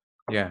soccer.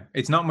 Yeah,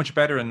 it's not much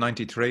better in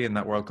 93 in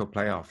that World Cup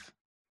playoff.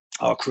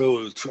 Oh,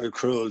 cruel.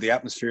 The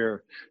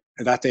atmosphere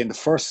that day in the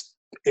first,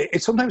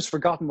 it's sometimes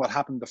forgotten what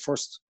happened the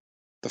first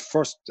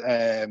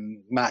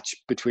match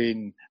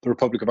between the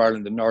Republic of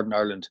Ireland and Northern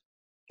Ireland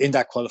in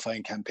that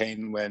qualifying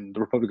campaign, when the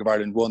Republic of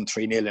Ireland won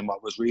 3-0 in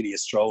what was really a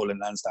stroll in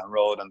Lansdowne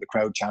Road, and the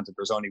crowd chanted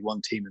there's only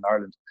one team in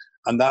Ireland.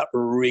 And that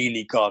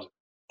really got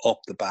up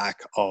the back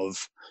of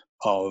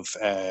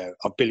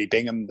Billy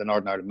Bingham, the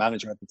Northern Ireland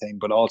manager at the time,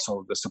 but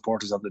also the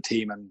supporters of the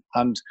team,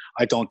 and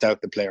I don't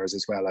doubt the players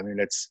as well. I mean,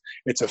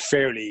 it's a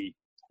fairly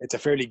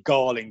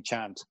galling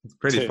chant. It's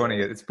pretty funny.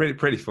 It's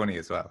pretty funny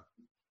as well.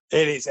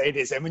 It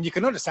is. I mean, you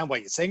can understand why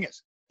you sing it,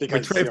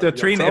 because if they're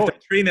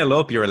 3-0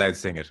 up, you're allowed to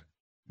sing it.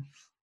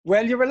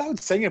 Well, you're allowed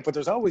to sing it, but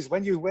there's always,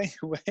 when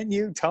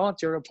you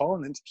taunt your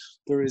opponent,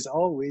 there is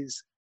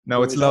always.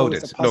 No, it's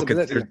loaded. Look,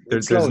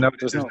 there's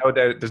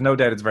no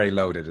doubt it's very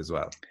loaded as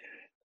well.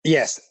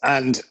 Yes,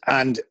 and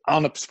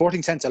on a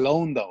sporting sense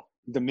alone, though,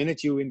 the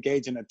minute you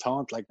engage in a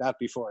taunt like that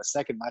before a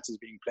second match is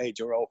being played,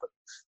 you're open.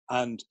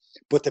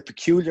 But the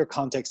peculiar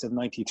context of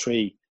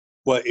 '93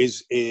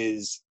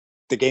 is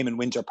the game in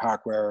Windsor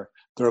Park, where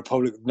the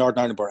Republic of Northern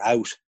Ireland were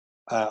out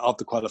of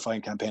the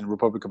qualifying campaign.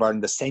 Republic of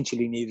Ireland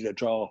essentially needed a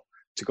draw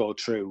to go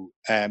through,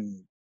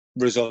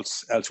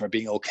 results elsewhere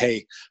being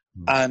okay.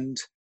 And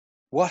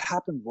what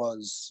happened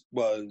was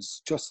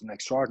just an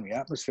extraordinary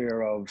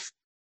atmosphere of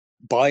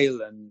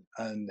bile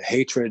and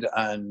hatred,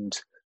 and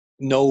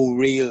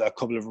a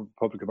couple of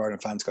Republic of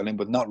Ireland fans got in,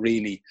 but not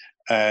really.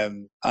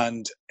 And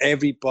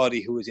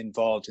everybody who was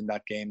involved in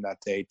that game that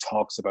day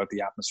talks about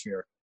the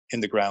atmosphere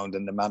in the ground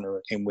and the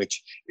manner in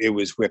which it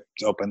was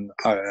whipped up. And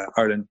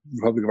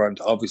Republic of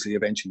Ireland obviously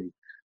eventually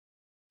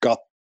got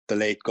the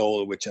late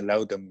goal, which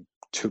allowed them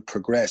to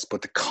progress.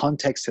 But the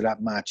context to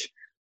that match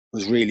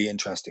was really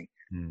interesting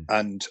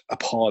and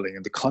appalling.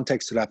 And the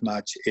context to that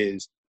match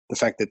is the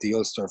fact that the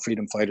Ulster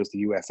Freedom Fighters,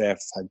 the UFF,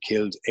 had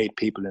killed 8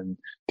 people in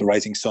the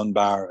Rising Sun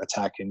Bar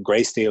attack in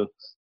Greysteel,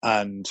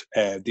 and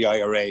the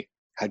IRA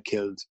had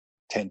killed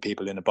 10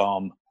 people in a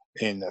bomb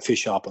in a fish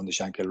shop on the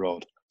Shankill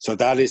Road. So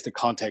that is the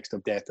context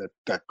of death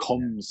that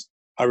comes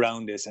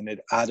around this, and it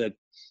added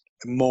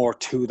more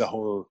to the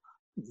whole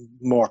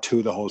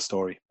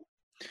story.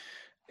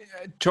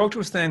 Talk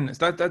to us then.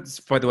 That's,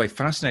 by the way,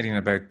 fascinating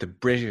about the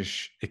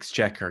British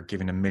Exchequer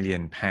giving £1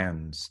 million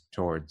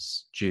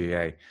towards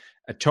GAA.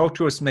 Talk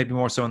to us maybe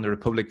more so in the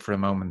Republic for a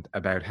moment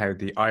about how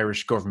the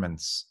Irish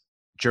governments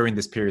during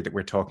this period that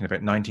we're talking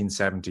about,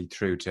 1970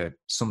 through to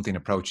something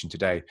approaching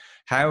today,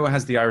 how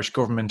has the Irish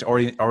government,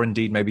 or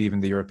indeed maybe even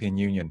the European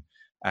Union,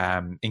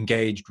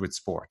 engaged with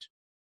sport?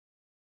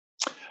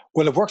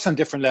 Well, it works on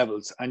different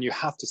levels, and you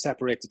have to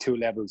separate the two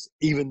levels,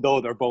 even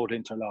though they're both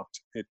interlocked.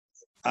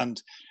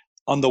 And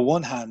on the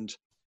one hand,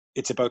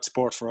 it's about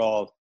sport for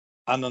all,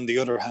 and on the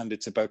other hand,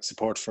 it's about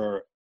support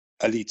for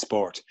elite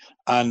sport.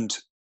 And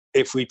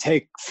if we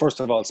take, first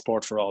of all,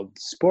 sport for all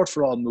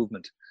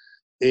movement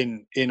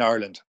in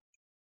Ireland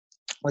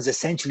was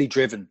essentially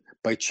driven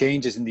by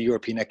changes in the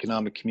European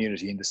Economic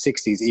Community in the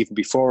 60s. Even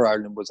before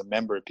Ireland was a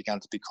member, it began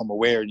to become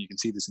aware, and you can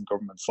see this in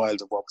government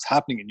files, of what was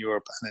happening in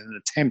Europe, and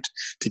an attempt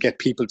to get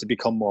people to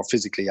become more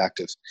physically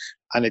active.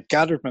 And it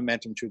gathered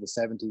momentum through the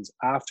 70s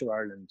after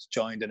Ireland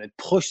joined, and it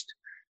pushed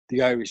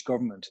the Irish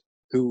government,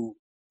 who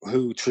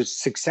through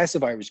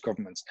successive Irish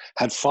governments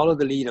had followed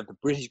the lead of the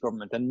British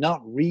government and not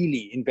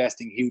really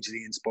investing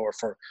hugely in sport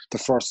for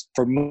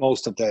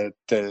most of the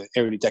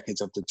early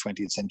decades of the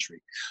 20th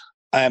century.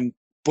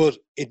 But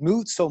it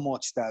moved so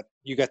much that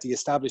you get the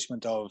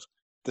establishment of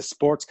the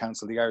Sports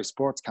Council, the Irish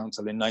Sports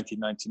Council, in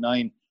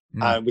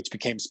 1999, which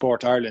became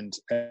Sport Ireland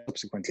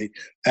subsequently.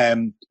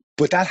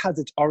 But that had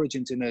its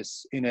origins in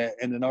an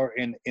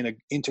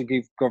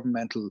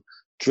intergovernmental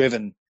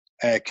driven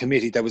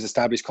committee that was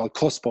established called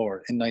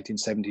CUSPOR in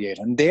 1978,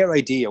 and their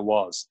idea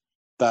was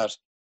that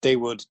they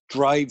would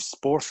drive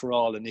sport for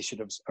all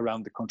initiatives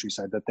around the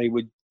countryside, that they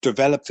would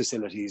develop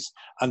facilities,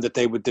 and that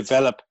they would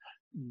develop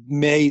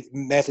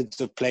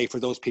methods of play for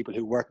those people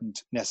who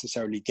weren't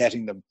necessarily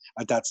getting them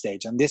at that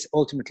stage. And this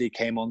ultimately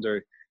came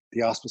under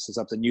the auspices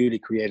of the newly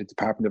created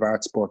Department of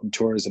Art, Sport and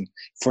Tourism,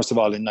 first of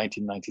all in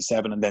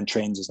 1997, and then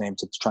changed its name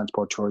to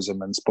Transport,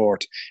 Tourism and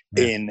Sport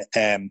in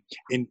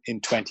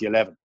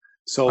 2011.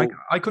 So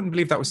I couldn't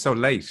believe that was so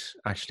late,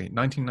 actually.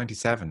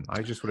 1997.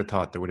 I just would have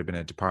thought there would have been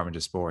a Department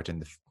of Sport in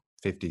the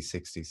 50s,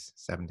 60s,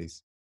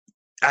 70s.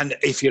 And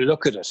if you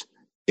look at it,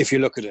 if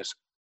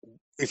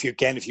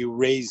you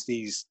raise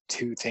these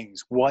two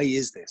things, why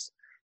is this?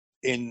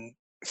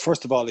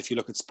 First of all, if you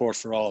look at Sport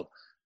for All,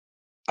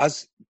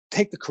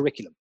 take the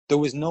curriculum. There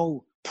was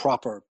no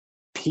proper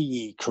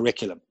PE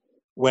curriculum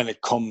when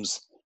it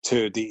comes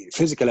to the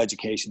physical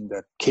education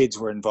that kids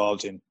were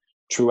involved in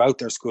throughout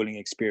their schooling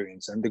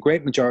experience. And the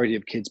great majority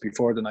of kids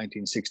before the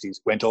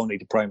 1960s went only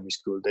to primary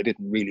school. They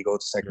didn't really go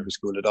to secondary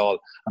school at all.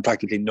 And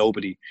practically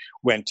nobody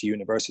went to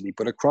university.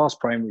 But across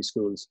primary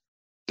schools,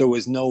 there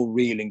was no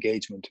real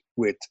engagement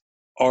with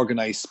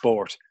organised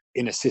sport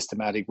in a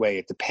systematic way.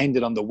 It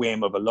depended on the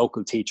whim of a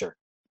local teacher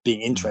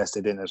being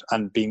interested in it,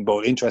 and being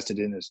both interested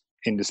in it,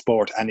 in the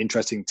sport, and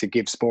interesting to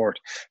give sport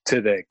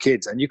to the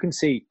kids. And you can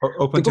see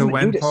up until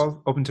when,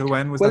 Paul? Up until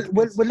when was that?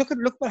 Well,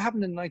 look what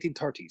happened in the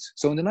 1930s.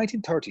 So in the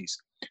 1930s,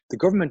 the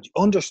government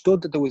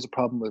understood that there was a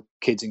problem with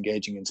kids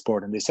engaging in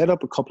sport, and they set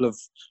up a couple of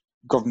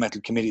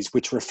governmental committees,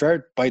 which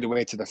referred, by the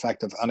way, to the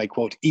fact of, and I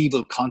quote,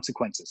 evil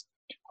consequences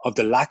of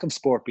the lack of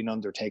sport being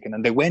undertaken.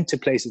 And they went to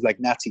places like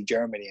Nazi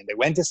Germany, and they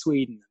went to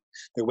Sweden,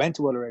 they went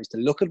to other areas to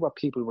look at what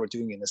people were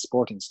doing in a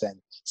sporting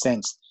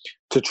sense,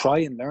 to try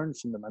and learn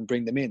from them and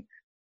bring them in,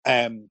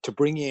 to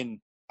bring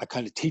in a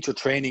kind of teacher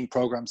training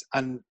programs.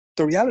 And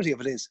the reality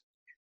of it is,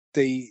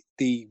 the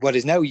what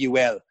is now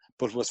UL,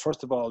 but was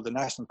first of all the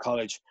National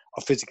College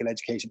of Physical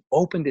Education,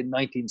 opened in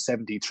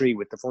 1973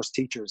 with the first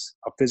teachers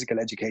of physical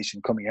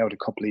education coming out a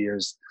couple of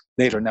years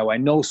later. Now, I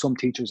know some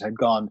teachers had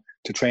gone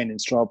to train in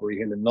Strawberry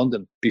Hill in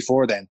London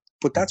before then,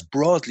 but that's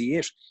broadly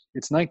it.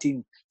 It's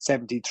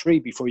 1973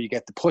 before you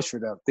get the push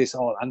for this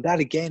all. And that,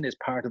 again, is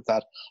part of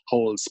that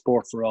whole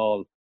Sport for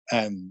All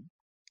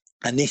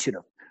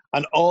initiative.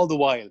 And all the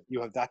while,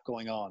 you have that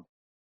going on.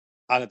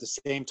 And at the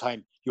same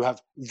time, you have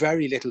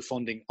very little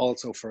funding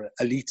also for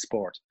elite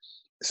sport.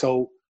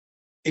 So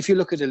if you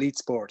look at elite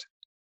sport,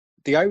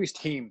 the Irish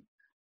team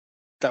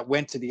that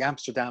went to the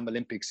Amsterdam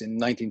Olympics in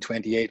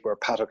 1928, where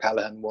Pat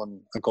O'Callaghan won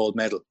a gold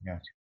medal,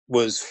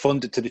 was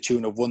funded to the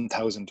tune of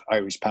 1,000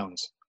 Irish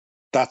pounds.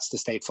 That's the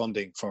state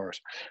funding for it.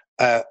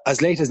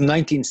 As late as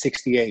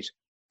 1968,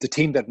 the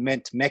team that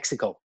went to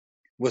Mexico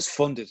was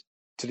funded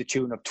to the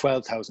tune of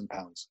 £12,000.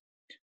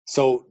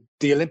 So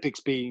the Olympics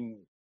being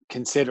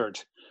considered,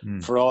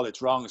 for all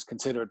its wrongs,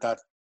 considered that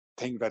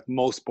thing that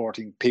most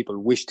sporting people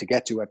wish to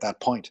get to at that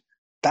point.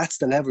 That's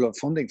the level of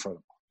funding for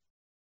them.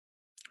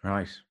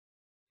 Right.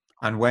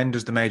 And when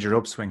does the major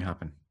upswing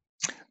happen?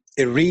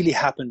 It really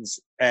happens.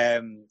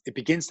 It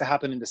begins to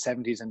happen in the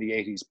 70s and the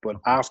 80s, but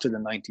after the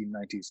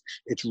 1990s,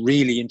 it's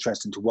really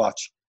interesting to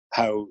watch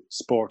how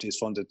sport is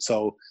funded.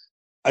 So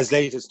as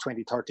late as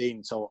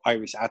 2013, so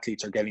Irish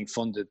athletes are getting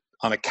funded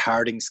on a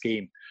carding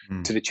scheme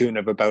to the tune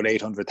of about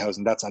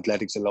 800,000. That's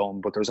athletics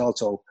alone, but there's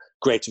also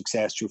great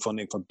success through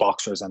funding for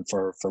boxers and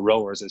for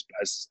rowers,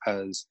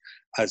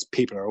 as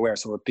people are aware.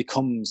 So it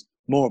becomes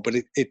more, but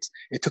it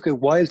took a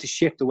while to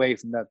shift away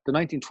from that. The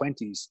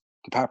 1920s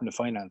Department of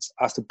Finance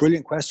asked a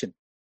brilliant question.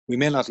 We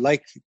may not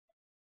like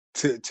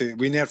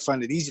we never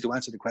find it easy to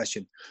answer the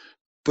question,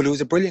 but it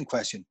was a brilliant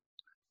question.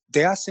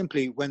 They asked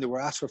simply, when they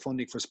were asked for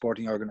funding for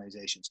sporting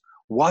organizations,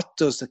 what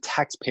does the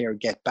taxpayer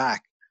get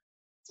back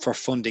for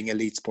funding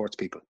elite sports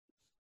people?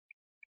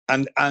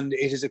 And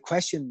it is a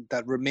question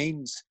that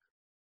remains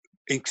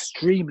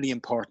extremely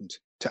important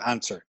to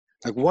answer,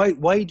 Like,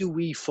 why do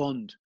we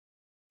fund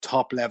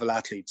top level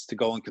athletes to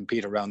go and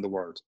compete around the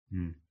world?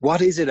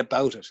 What is it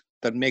about it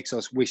that makes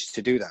us wish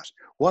to do that?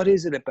 What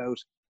is it about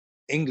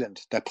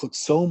England that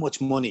puts so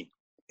much money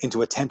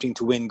into attempting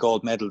to win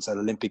gold medals at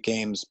Olympic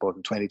Games, both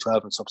in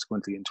 2012 and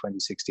subsequently in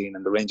 2016,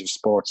 and the range of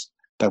sports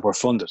that were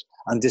funded?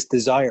 And this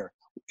desire,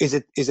 is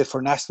it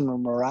for national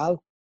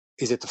morale?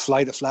 Is it to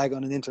fly the flag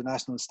on an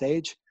international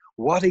stage?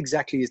 What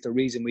exactly is the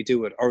reason we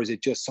do it? Or is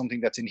it just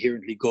something that's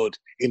inherently good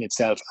in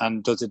itself?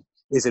 And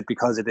is it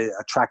because it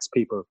attracts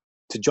people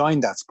to join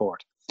that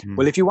sport?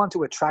 Well, if you want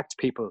to attract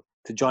people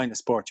to join a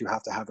sport, you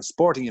have to have a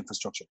sporting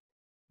infrastructure.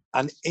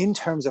 And in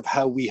terms of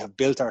how we have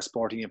built our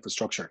sporting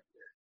infrastructure,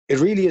 it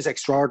really is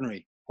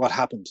extraordinary what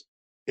happened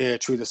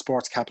through the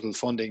sports capital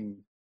funding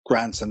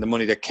grants and the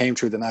money that came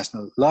through the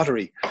National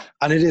Lottery.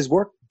 And it is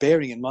worth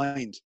bearing in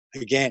mind,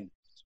 again,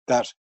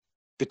 that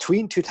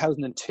between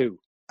 2002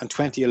 and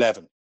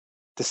 2011,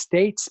 the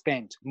state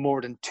spent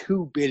more than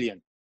 2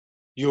 billion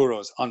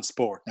euros on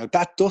sport. Now,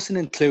 that doesn't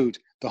include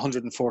the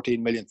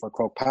 114 million for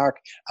Croke Park,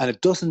 and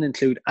it doesn't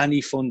include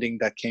any funding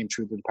that came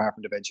through the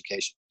Department of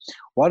Education.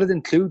 What it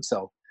includes,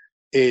 though,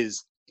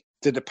 is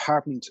the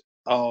Department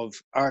of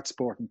Art,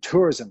 Sport and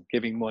Tourism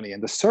giving money.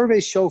 And the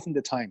surveys show from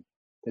the time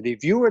that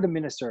if you were the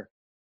minister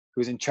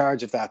who's in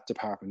charge of that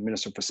department,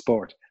 Minister for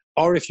Sport,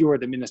 or if you were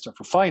the Minister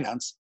for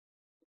Finance,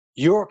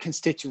 your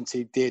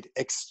constituency did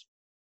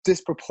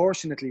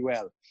disproportionately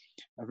well.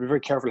 I'll be very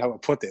careful how I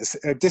put this,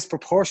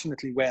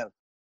 disproportionately well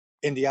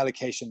in the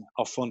allocation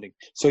of funding.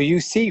 So you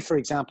see, for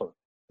example,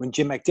 when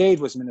Jim McDade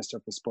was Minister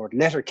for Sport,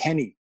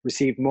 Letterkenny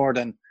received more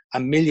than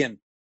 €1 million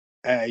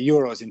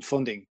in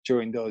funding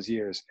during those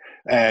years.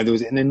 There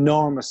was an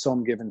enormous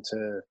sum given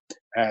to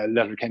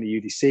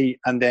Letterkenny UDC,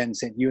 and then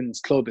St.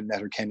 Eunan's Club in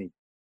Letterkenny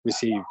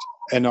received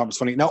enormous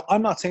funding. Now,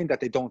 I'm not saying that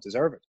they don't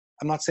deserve it.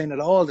 I'm not saying at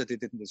all that they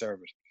didn't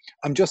deserve it.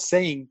 I'm just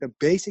saying the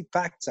basic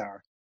facts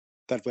are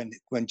that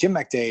when Jim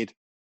McDade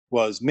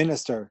was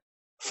Minister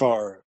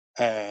for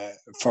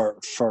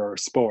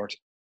Sport,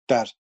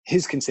 that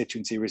his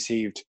constituency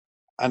received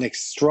an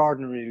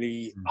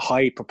extraordinarily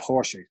high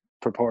proportion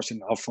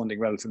of funding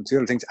relative to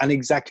other things. And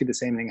exactly the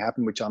same thing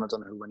happened with John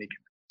O'Donoghue when he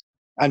came.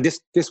 And this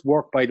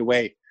work, by the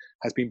way,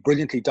 has been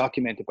brilliantly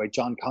documented by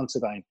John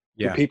Considine,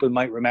 who people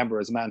might remember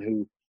as a man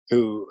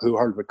who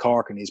hurled with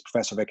Cork, and he's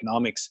Professor of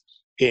Economics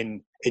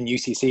in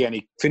UCC, and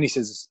he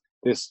finishes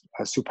this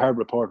superb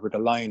report with a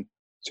line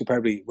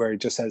superbly where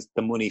it just says,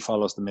 the money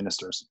follows the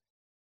ministers.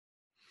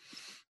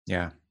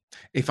 Yeah.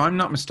 If I'm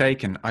not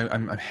mistaken,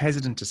 I'm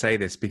hesitant to say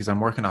this because I'm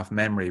working off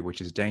memory,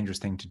 which is a dangerous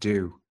thing to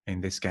do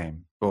in this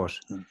game. But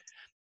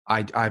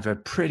I have a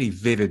pretty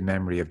vivid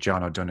memory of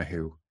John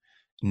O'Donoghue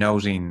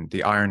noting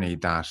the irony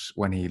that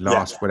when he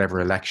lost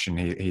whatever election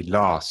he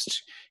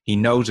lost, he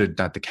noted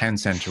that the Count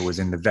Centre was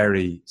in the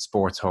very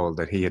sports hall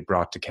that he had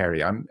brought to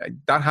Kerry.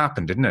 That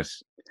happened, didn't it?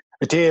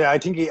 It did. I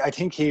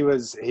think he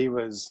was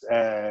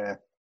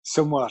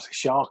somewhat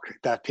shocked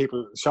that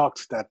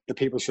the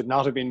people should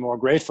not have been more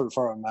grateful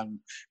for him, and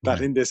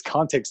that in this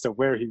context of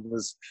where he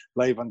was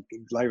live on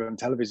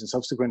television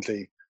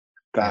subsequently,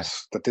 that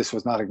this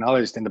was not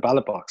acknowledged in the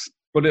ballot box.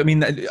 But I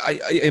mean,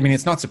 I mean,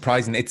 it's not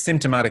surprising. It's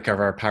symptomatic of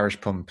our parish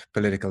pump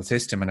political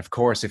system. And of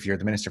course, if you're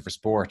the Minister for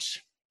Sport,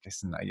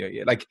 listen,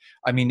 you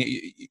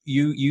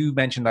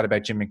mentioned that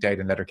about Jim McDade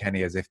and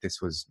Letterkenny as if this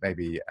was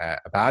maybe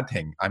a bad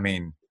thing. I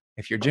mean,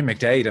 if you're Jim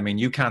McDade, I mean,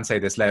 you can't say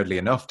this loudly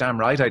enough. Damn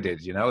right I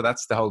did. You know,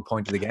 that's the whole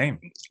point of the game.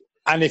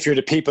 And if you're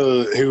the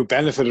people who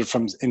benefited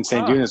from in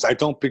St. Eunice, I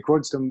don't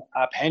begrudge them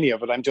a penny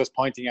of it. I'm just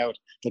pointing out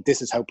that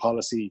this is how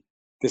policy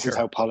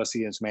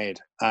is made.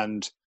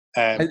 And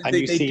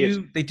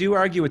they do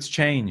argue it's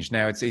changed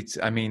now.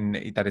 I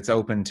mean, that it's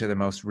open to the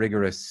most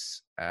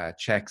rigorous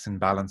checks and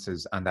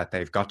balances, and that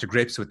they've got to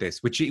grips with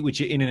this, which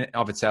in and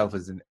of itself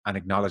is an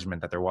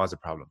acknowledgement that there was a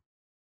problem.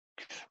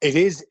 It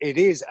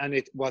is,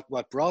 and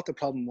what brought the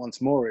problem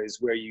once more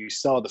is where you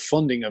saw the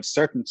funding of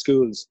certain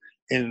schools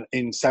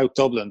in South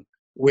Dublin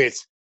with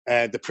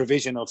the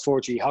provision of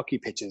 4G hockey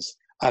pitches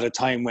at a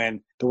time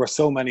when there were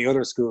so many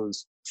other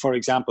schools. For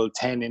example,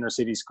 10 inner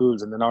city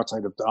schools in the north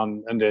side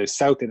and the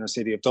south inner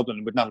city of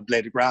Dublin would not have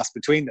blade of grass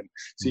between them.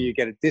 So you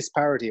get a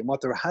disparity. And what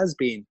there has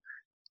been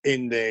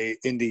in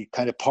the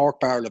kind of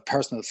pork barrel of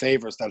personal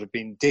favours that have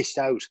been dished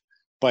out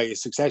by a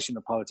succession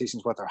of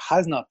politicians, what there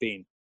has not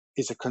been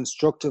is a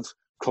constructive,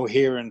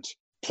 coherent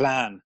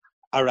plan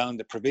around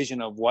the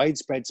provision of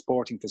widespread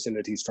sporting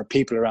facilities for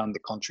people around the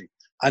country.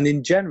 And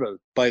in general,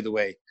 by the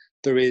way,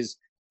 there is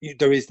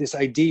this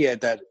idea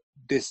that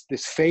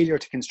this failure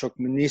to construct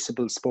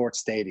municipal sports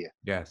stadia,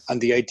 yes,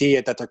 and the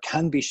idea that there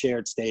can be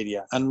shared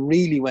stadia, and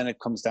really when it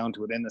comes down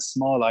to it, in a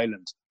small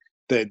island,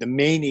 the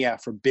mania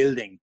for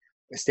building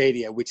a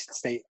stadia which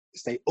stay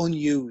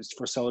unused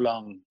for so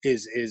long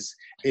is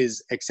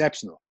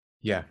exceptional.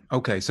 Yeah.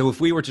 Okay. So if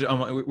we were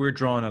to, we're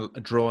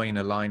drawing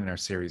a line in our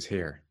series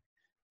here,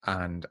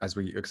 and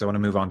because I want to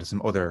move on to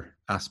some other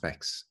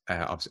aspects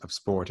of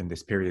sport in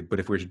this period. But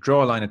if we were to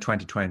draw a line at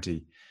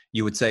 2020,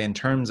 you would say in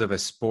terms of a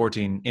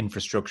sporting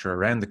infrastructure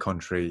around the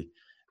country,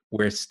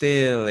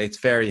 it's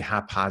very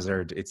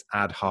haphazard, it's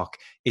ad hoc.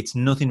 It's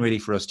nothing really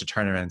for us to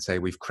turn around and say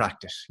we've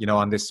cracked it. You know,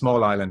 on this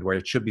small island where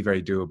it should be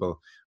very doable,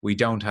 we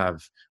don't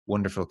have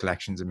wonderful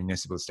collections of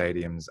municipal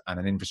stadiums and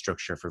an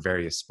infrastructure for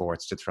various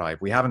sports to thrive.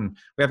 We haven't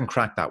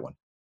cracked that one.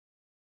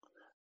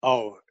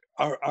 Oh,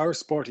 our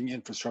sporting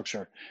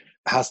infrastructure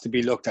has to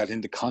be looked at in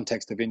the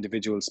context of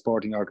individual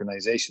sporting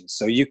organizations.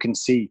 So you can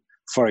see,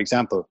 for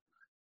example,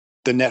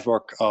 the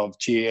network of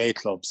GAA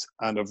clubs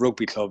and of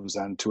rugby clubs,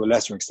 and to a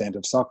lesser extent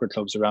of soccer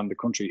clubs around the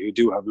country who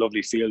do have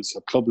lovely fields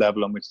at club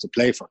level on which to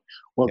play for.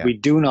 What we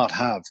do not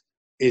have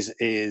is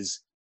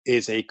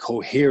a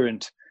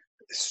coherent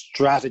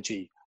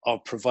strategy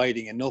of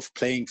providing enough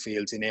playing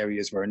fields in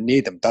areas where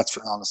need them. That's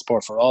on a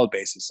sport for all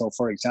basis. So,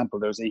 for example,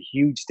 there's a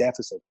huge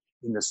deficit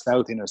in the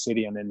south inner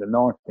city and in the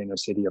north inner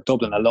city of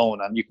Dublin alone.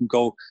 And you can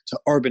go to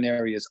urban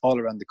areas all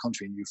around the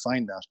country and you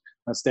find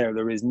that's there.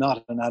 There is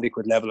not an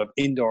adequate level of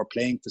indoor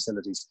playing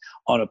facilities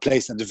on a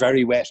place that's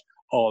very wet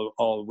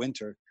all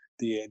winter.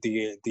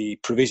 The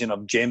provision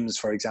of gyms,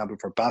 for example,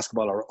 for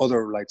basketball or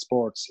other like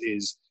sports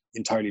is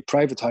entirely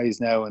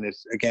privatized now. And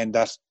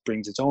that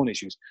brings its own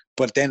issues.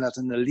 But then at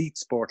an elite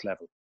sport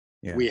level,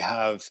 we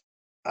have,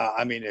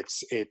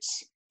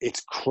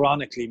 it's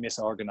chronically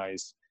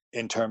misorganized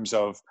in terms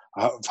of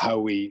how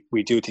we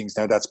do things.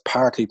 Now, that's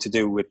partly to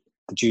do with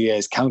the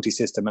GAA's county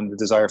system and the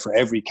desire for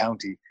every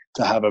county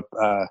to have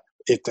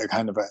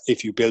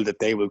if you build it,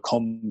 they will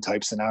come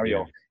type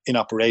scenario in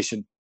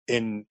operation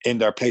in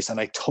their place. And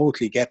I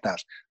totally get that.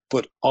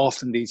 But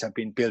often these have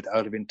been built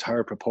out of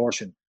entire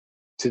proportion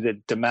to the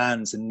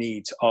demands and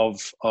needs of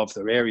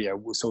their area.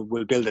 So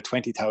we'll build a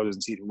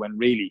 20,000 seater when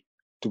really,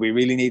 do we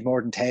really need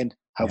more than 10?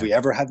 Have we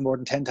ever had more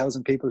than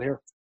 10,000 people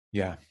here?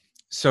 Yeah.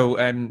 So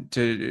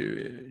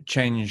to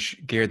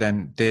change gear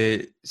then,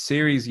 the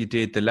series you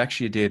did, the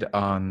lecture you did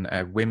on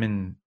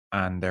women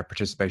and their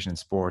participation in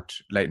sport,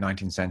 late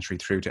 19th century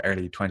through to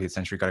early 20th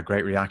century, got a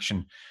great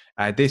reaction.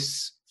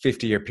 This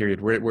 50-year period,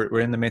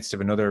 we're in the midst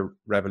of another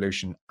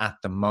revolution at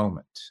the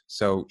moment.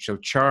 So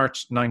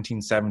chart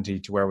 1970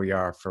 to where we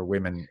are for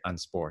women and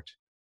sport.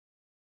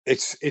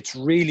 It's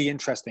really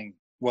interesting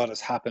what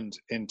has happened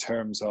in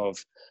terms of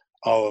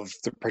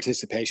the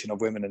participation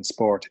of women in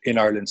sport in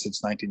Ireland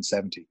since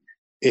 1970.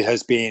 It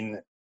has been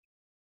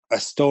a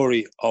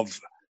story of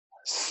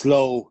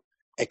slow,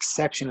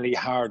 exceptionally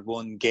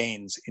hard-won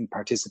gains in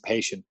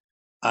participation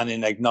and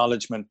in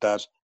acknowledgement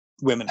that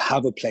women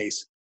have a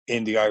place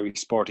in the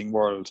Irish sporting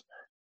world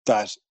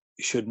that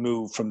should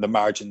move from the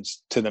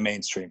margins to the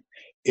mainstream.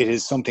 It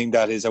is something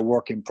that is a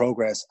work in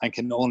progress and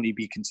can only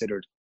be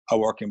considered a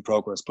work in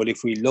progress. But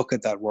if we look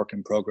at that work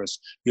in progress,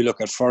 you look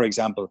at, for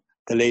example,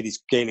 the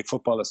Ladies Gaelic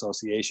Football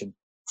Association,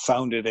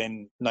 founded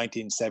in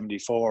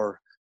 1974,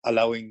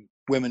 allowing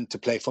women to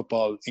play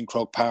football in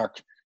Croke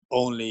Park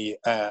only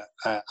a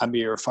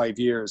mere 5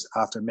 years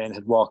after men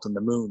had walked on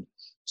the moon.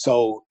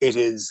 So it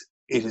is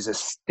a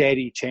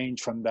steady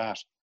change from that.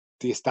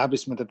 The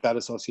establishment of that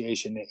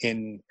association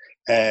in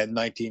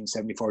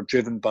 1974,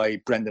 driven by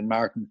Brendan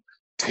Martin,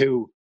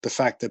 to the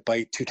fact that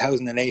by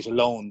 2008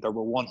 alone, there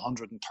were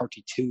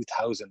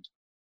 132,000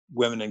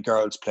 women and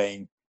girls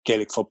playing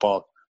Gaelic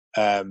football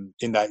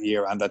in that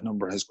year, and that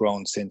number has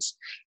grown since.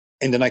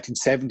 In the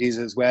 1970s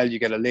as well, you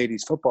get a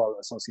Ladies Football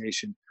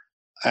Association,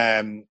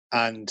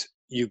 and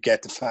you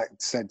get the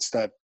sense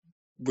that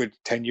with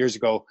 10 years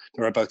ago,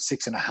 there were about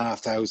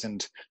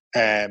 6,500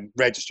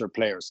 registered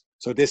players.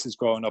 So this is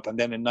growing up. And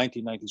then in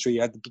 1993,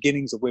 you had the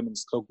beginnings of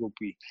women's club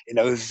rugby in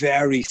a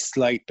very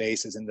slight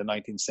basis in the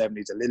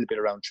 1970s, a little bit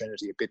around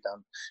Trinity, a bit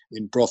down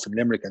in Bruff and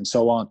Limerick and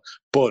so on.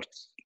 But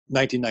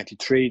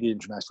 1993, the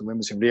international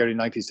women's team, the early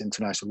 90s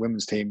international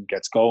women's team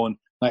gets going,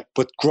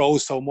 but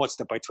grows so much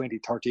that by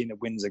 2013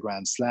 it wins a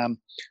Grand Slam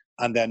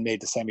and then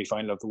made the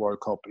semi-final of the World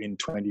Cup in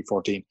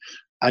 2014.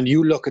 And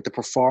you look at the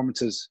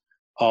performances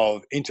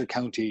of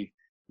inter-county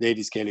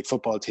ladies Gaelic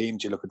football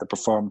teams, you look at the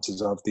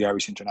performances of the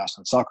Irish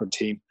international soccer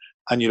team,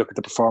 and you look at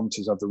the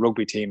performances of the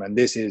rugby team, and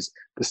this is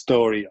the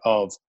story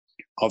of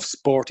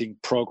sporting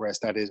progress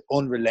that is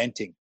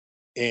unrelenting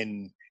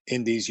in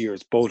these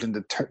years, both in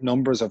the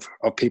numbers of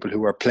people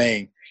who are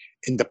playing,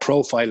 in the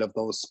profile of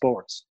those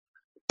sports.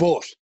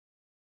 But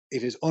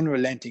it is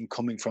unrelenting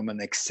coming from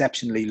an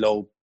exceptionally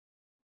low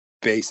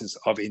basis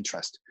of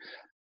interest.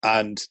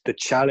 And the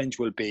challenge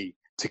will be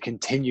to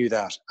continue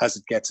that as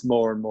it gets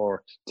more and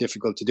more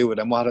difficult to do it.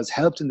 And what has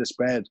helped in the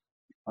spread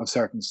of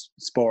certain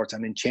sports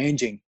and in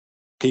changing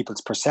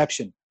people's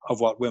perception of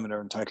what women are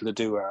entitled to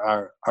do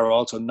are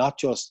also not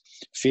just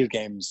field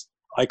games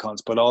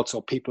icons, but also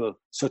people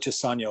such as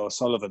Sonia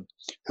O'Sullivan,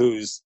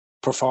 whose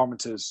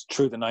performances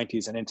through the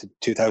 90s and into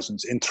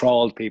 2000s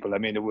enthralled people. I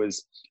mean, it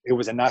was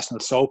a national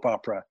soap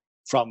opera,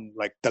 from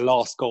like The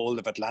Lost Gold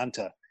of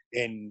Atlanta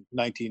in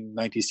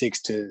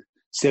 1996 to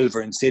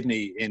silver in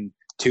Sydney in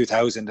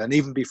 2000, and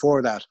even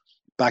before that,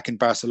 back in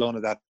Barcelona,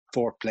 that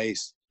fourth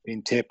place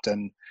being tipped,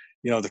 and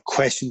the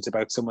questions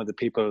about some of the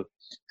people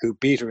who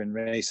beat her in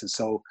races.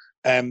 So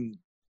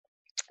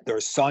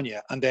there's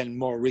Sonia, and then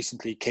more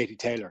recently Katie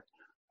Taylor,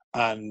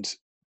 and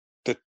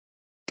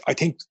I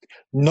think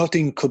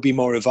nothing could be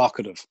more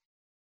evocative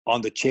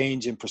on the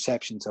change in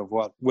perceptions of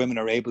what women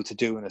are able to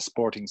do in a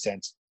sporting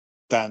sense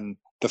than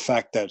the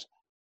fact that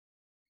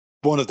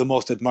one of the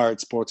most admired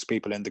sports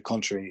people in the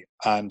country,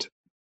 and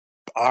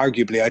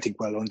arguably, I think,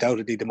 well,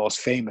 undoubtedly the most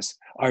famous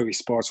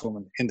Irish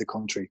sportswoman in the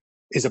country,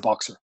 is a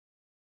boxer,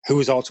 who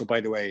is also,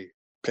 by the way,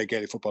 played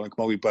Gaelic football in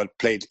Camogie, but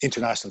played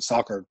international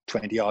soccer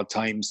 20 odd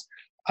times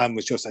and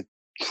was just a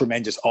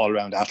tremendous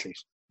all-round athlete.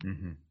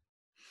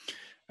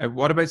 Mm-hmm.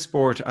 What about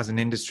sport as an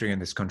industry in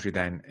this country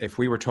then? If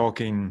we were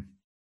talking,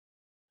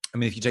 I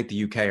mean, if you take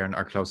the UK or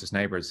our closest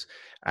neighbours,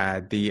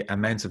 the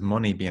amounts of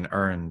money being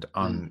earned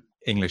on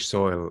English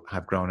soil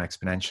have grown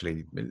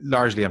exponentially.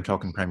 Largely, I'm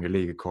talking Premier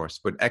League, of course,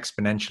 but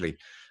exponentially.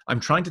 I'm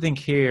trying to think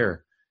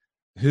here,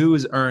 who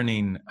is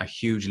earning a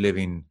huge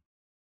living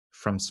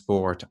from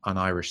sport on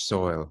Irish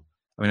soil?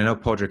 I mean, I know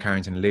Padraig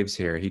Harrington lives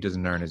here. He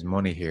doesn't earn his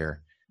money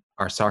here.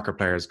 Our soccer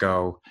players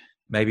go.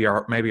 Maybe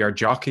our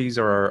jockeys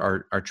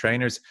or our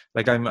trainers.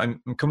 Like I'm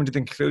coming to the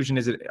conclusion: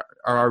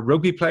 are our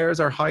rugby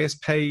players our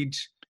highest paid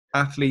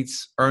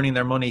athletes earning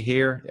their money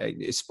here?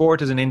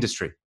 Sport as an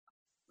industry.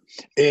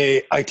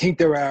 I think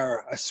there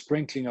are a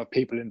sprinkling of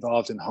people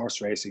involved in horse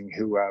racing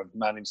who have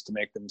managed to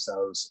make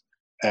themselves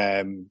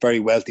very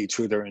wealthy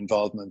through their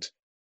involvement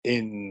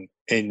in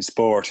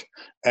sport.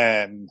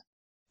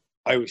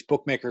 Irish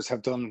bookmakers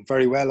have done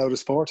very well out of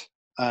sport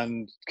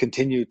and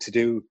continue to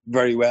do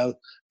very well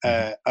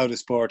out of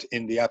sport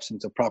in the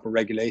absence of proper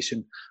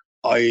regulation.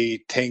 I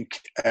think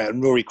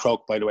Rory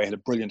Croke, by the way, had a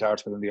brilliant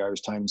article in the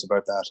Irish Times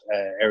about that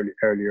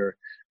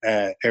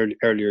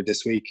earlier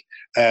this week.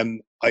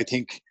 I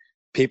think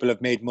people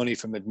have made money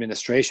from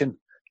administration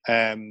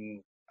out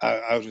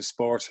of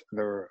sport.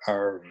 There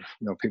are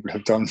people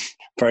have done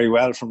very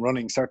well from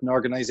running certain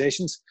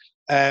organisations.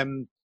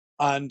 And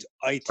I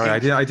think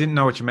I didn't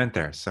know what you meant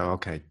there. So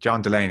okay,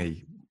 John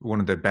Delaney, one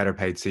of the better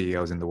paid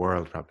CEOs in the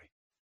world, probably.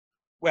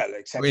 Well,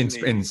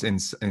 exceptionally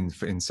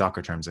in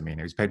soccer terms, I mean,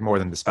 he was paid more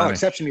than the Spanish. Oh,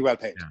 exceptionally well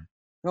paid. Yeah.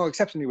 No,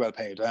 exceptionally well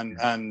paid, but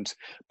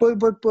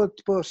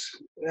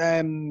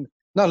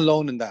not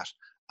alone in that.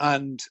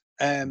 And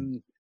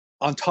on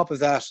top of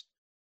that,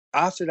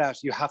 after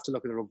that, you have to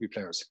look at the rugby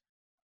players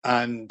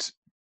and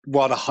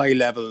what a high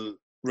level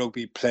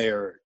rugby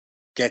player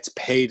gets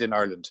paid in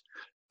Ireland.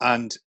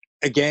 And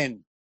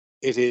again,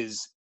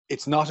 it's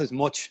not as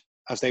much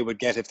as they would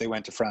get if they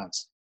went to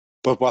France.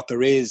 But what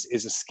there is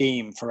a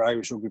scheme for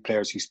Irish rugby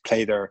players who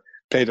play their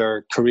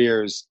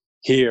careers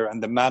here,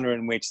 and the manner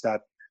in which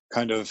that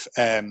kind of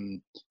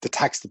the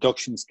tax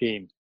deduction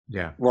scheme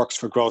works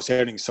for gross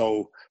earnings.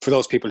 So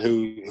for people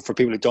who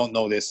don't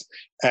know this,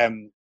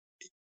 an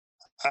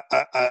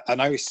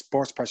Irish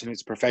sports person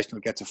who's a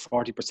professional gets a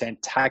 40%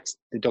 tax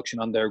deduction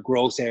on their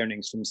gross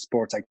earnings from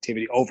sports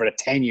activity over a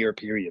 10-year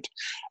period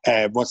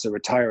once they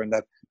retire. And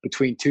that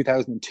between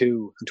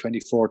 2002 and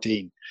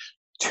 2014,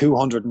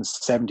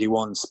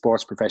 271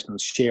 sports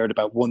professionals shared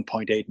about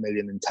 1.8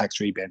 million in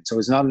tax rebate. So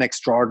it's not an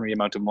extraordinary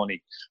amount of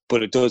money,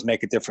 but it does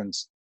make a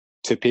difference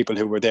to people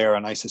who were there.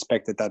 And I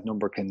suspect that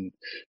number can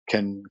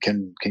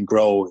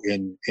grow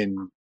in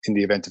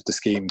the event of the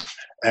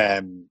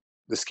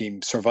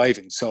scheme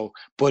surviving. So,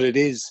 but it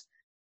is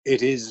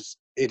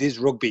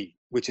rugby,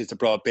 which is the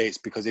broad base,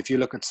 because if you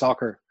look at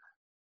soccer,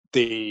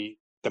 the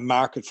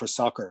market for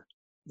soccer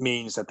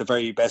means that the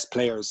very best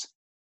players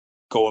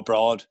go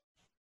abroad,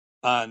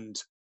 and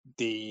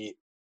the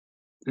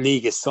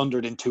league is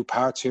sundered in two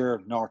parts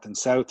here, north and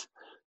south.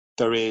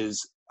 There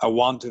is a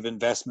want of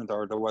investment,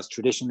 or there was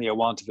traditionally a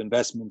want of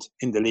investment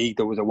in the league.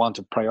 There was a want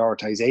of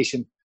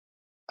prioritization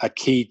at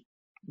key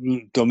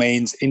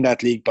domains in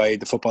that league by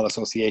the Football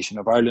Association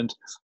of Ireland.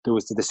 There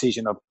was the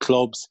decision of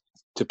clubs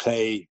to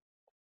pay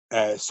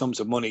sums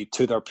of money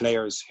to their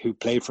players who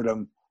played for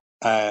them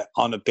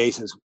on a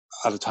basis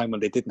at a time when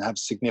they didn't have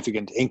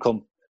significant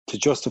income to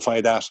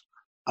justify that.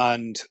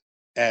 And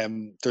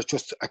there's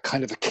just a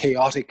kind of a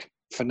chaotic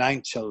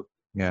financial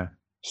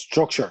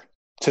structure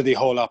to the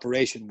whole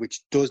operation,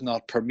 which does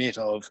not permit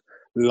of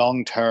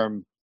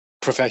long-term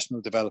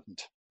professional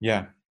development.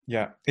 Yeah.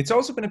 It's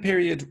also been a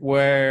period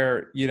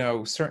where,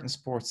 certain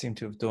sports seem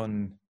to have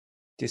done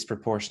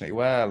disproportionately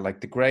well, like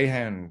the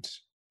greyhound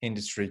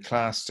industry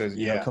classed as,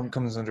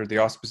 comes under the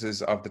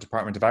auspices of the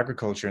Department of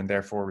Agriculture and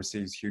therefore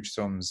receives huge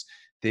sums.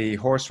 The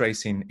horse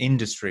racing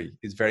industry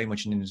is very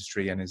much an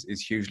industry and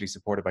is hugely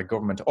supported by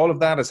government. All of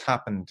that has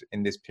happened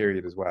in this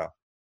period as well.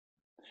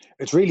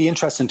 It's really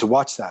interesting to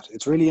watch that.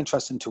 It's really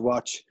interesting to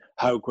watch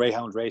how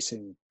greyhound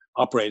racing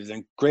operated.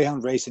 And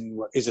greyhound racing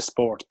is a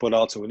sport, but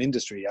also an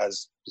industry,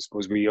 as I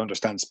suppose we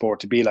understand sport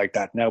to be like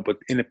that now. But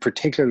in a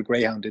particular,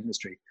 greyhound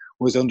industry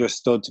was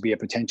understood to be a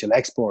potential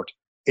export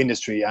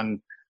industry. And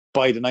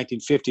by the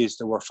 1950s,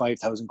 there were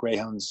 5,000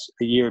 greyhounds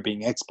a year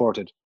being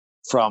exported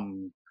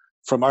from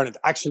Ireland.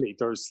 Actually,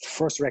 there's the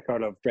first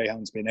record of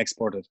greyhounds being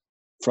exported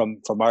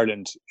from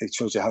Ireland. It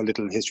shows you how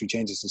little history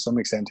changes to some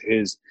extent.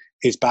 Is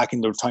back in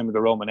the time of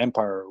the Roman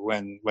Empire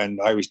when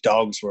Irish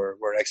dogs were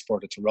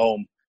exported to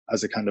Rome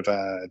as a kind of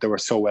they were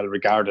so well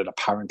regarded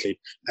apparently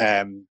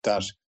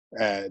that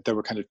they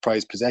were kind of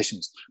prized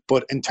possessions.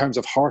 But in terms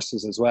of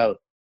horses as well,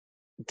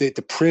 the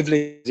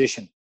privileged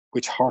position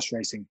which horse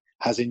racing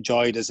has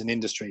enjoyed as an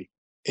industry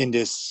in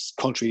this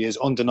country is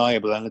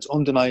undeniable, and it's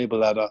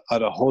undeniable at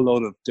a whole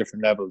load of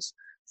different levels,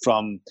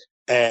 from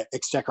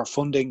exchequer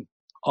funding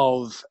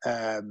of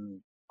the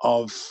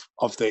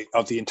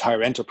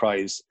entire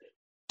enterprise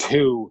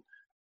to,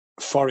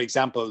 for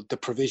example, the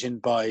provision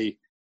by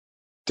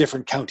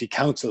different county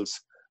councils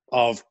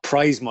of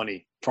prize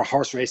money for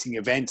horse racing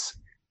events,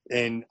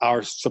 in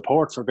our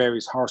support for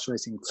various horse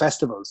racing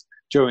festivals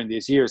during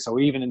this year. So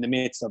even in the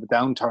midst of a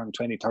downturn in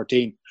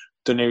 2013,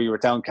 Dún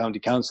Laoghaire County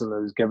Council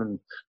was given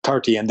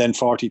 30 and then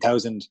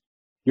 40,000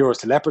 euros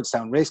to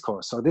Leopardstown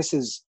Racecourse. So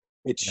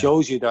it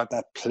shows you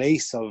that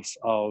place of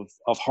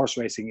horse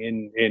racing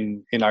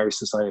in Irish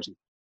society.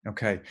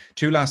 Okay.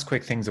 Two last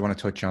quick things I want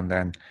to touch on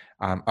then.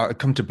 I'll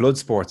come to blood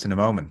sports in a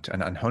moment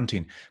and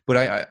hunting, but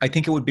I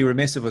think it would be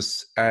remiss of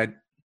us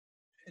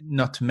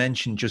not to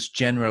mention just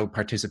general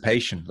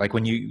participation. Like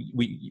when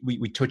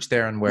we touched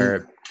there on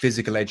where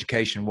physical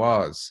education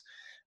was,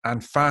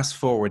 and fast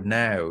forward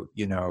now,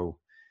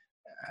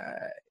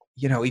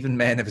 even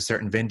men of a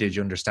certain vintage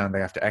understand they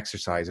have to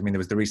exercise. I mean, there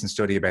was the recent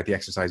study about the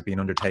exercise being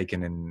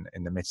undertaken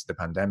in the midst of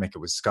the pandemic. It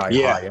was sky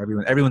high.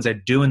 Everyone's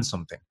out doing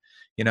something.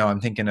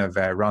 I'm thinking of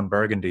Ron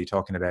Burgundy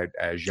talking about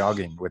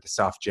jogging with a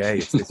soft J.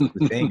 It's this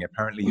thing.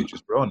 Apparently, you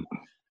just run.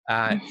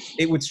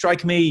 It would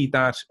strike me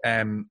that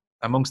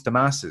amongst the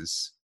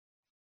masses,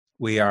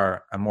 we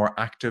are a more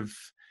active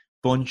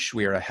bunch.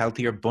 We are a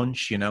healthier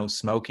bunch.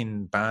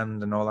 Smoking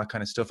banned and all that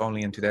kind of stuff.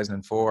 Only in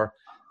 2004.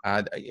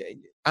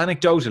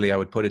 Anecdotally, I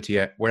would put it to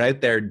you, we're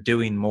out there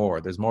doing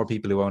more. There's more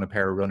people who own a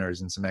pair of runners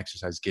and some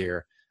exercise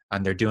gear,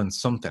 and they're doing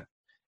something.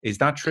 Is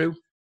that true?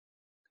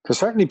 There's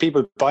certainly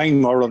people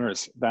buying more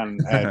runners than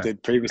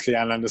did previously,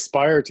 and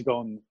aspire to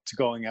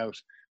going out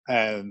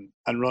and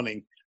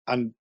running.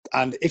 And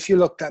if you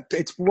look at,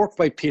 it's work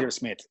by Peter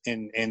Smith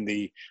in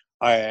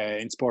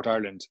Sport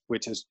Ireland,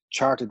 which has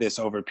charted this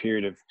over a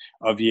period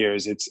of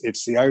years.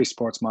 It's the Irish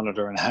Sports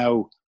Monitor, and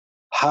how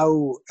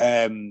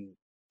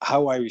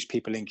Irish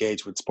people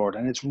engage with sport,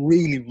 and it's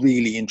really,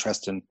 really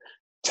interesting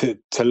to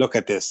look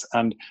at this.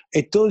 And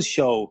it does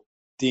show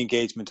the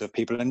engagement of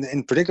people, and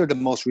in particular, the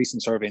most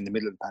recent survey in the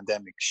middle of the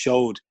pandemic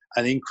showed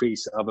an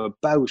increase of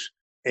about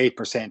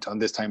 8% on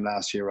this time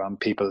last year on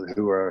people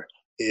who were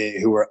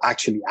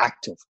actually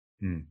active.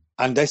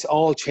 And this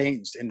all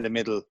changed in the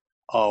middle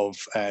of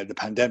the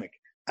pandemic,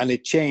 and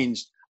it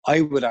changed,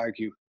 I would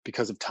argue,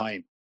 because of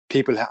time.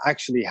 People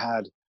actually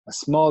had a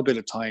small bit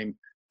of time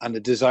and the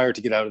desire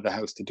to get out of the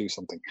house to do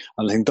something.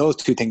 And I think those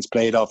two things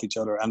played off each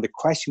other. And the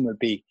question would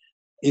be,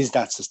 is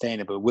that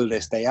sustainable? Will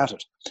they stay at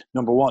it?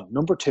 Number one.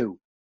 Number two,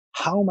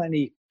 how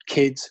many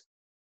kids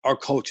or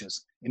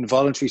coaches in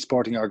voluntary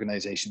sporting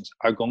organizations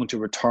are going to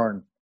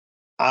return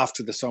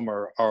after the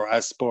summer or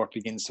as sport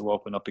begins to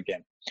open up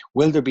again?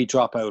 Will there be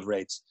dropout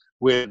rates?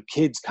 Will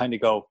kids kind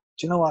of go,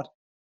 do you know what?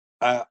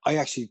 I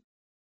actually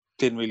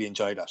didn't really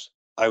enjoy that.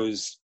 I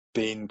was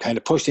being kind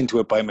of pushed into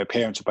it by my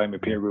parents or by my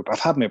peer group. I've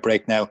had my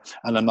break now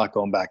and I'm not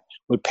going back.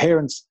 Will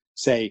parents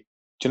say,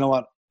 do you know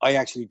what? I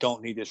actually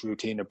don't need this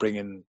routine of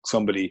bringing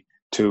somebody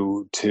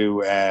to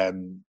a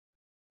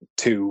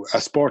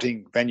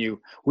sporting venue.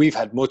 We've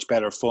had much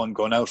better fun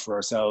going out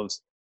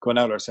ourselves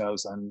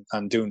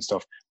and doing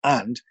stuff.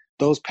 And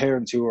those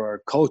parents who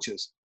are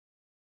coaches,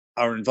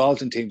 are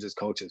involved in teams as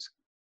coaches,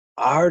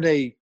 are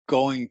they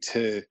going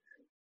to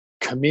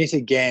commit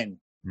again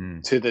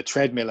to the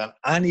treadmill? And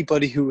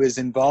anybody who is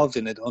involved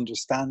in it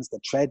understands the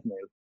treadmill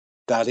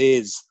that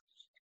is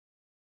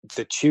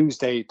the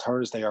Tuesday,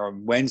 Thursday, or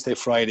Wednesday,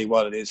 Friday,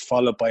 what it is,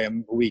 followed by a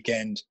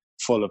weekend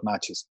full of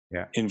matches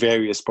in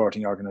various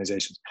sporting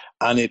organizations.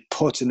 And it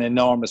puts an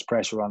enormous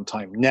pressure on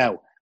time. Now,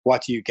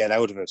 what do you get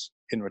out of it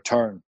in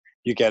return?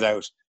 You get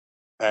out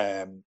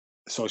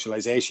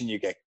socialization, you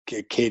get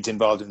kids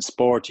involved in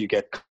sport, you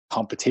get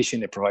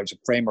competition. It provides a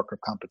framework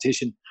of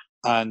competition,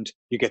 and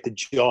you get the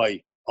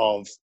joy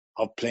of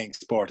playing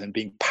sport and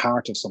being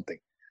part of something.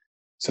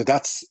 So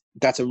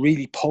that's a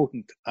really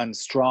potent and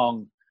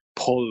strong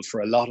pull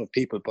for a lot of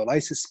people. But I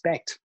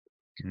suspect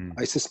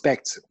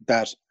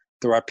that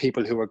there are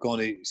people who are going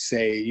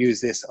to use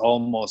this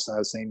almost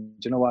as saying,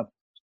 do you know what?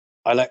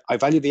 I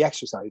value the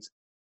exercise,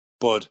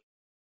 but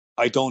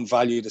I don't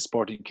value the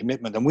sporting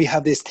commitment. And we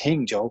have this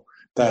thing, Joe,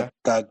 that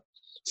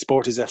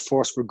sport is a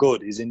force for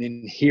good, is an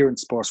inherent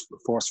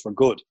force for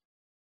good.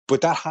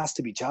 But that has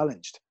to be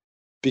challenged,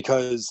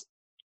 because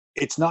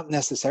it's not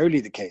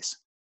necessarily the case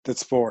that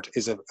sport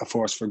is a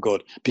force for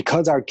good.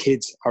 Because our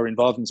kids are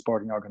involved in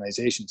sporting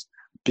organizations,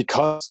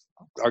 because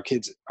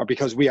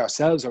we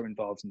ourselves are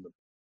involved in them,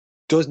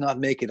 does not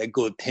make it a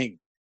good thing.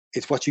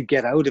 It's what you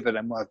get out of it,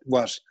 and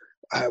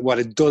what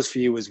it does for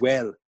you as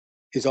well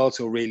is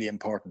also really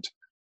important.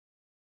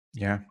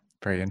 Yeah,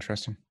 very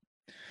interesting.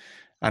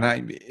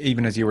 And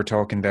even as you were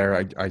talking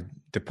there,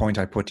 the point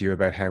I put to you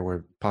about how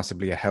we're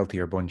possibly a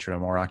healthier bunch or a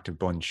more active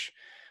bunch,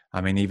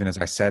 I mean, even as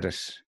I said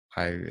it,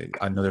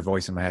 another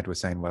voice in my head was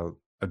saying, well,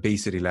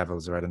 obesity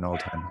levels are at an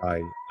all-time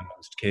high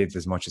amongst kids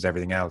as much as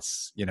everything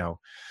else, you know.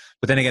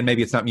 But then again,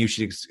 maybe it's not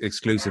mutually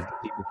exclusive.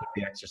 People could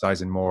be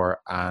exercising more,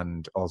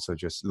 and also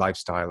just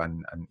lifestyle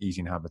and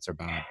eating habits are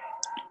bad.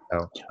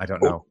 So I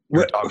don't know.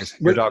 Your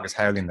dog is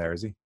howling there,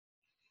 is he?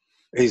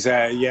 He's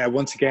yeah.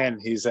 Once again,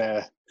 he's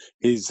a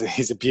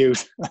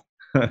beaut.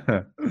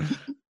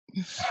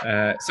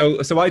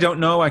 So I don't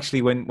know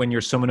actually. When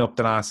you're summing up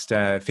the last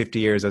 50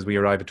 years as we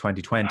arrive at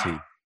 2020,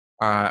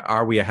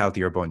 are we a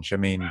healthier bunch? I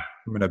mean,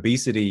 from an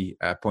obesity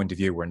point of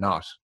view, we're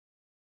not.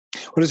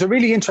 Well, there's a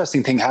really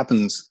interesting thing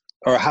happening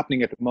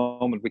at the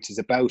moment, which is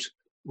about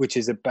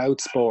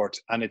sport,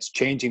 and it's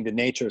changing the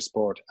nature of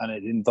sport, and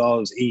it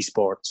involves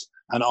esports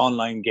and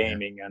online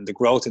gaming and the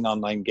growth in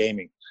online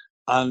gaming.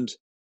 And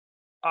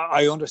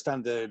I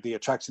understand the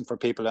attraction for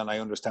people, and I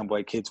understand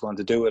why kids want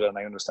to do it, and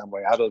I understand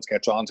why adults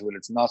get drawn to it.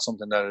 It's not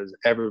something that is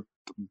ever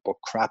but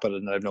crap at it,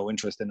 and I have no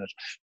interest in it.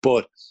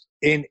 But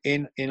in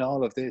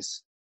all of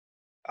this,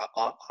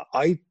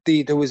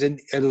 there was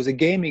a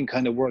gaming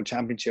kind of world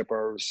championship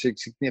or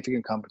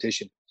significant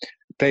competition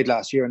played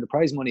last year, and the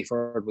prize money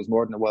for it was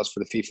more than it was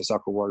for the FIFA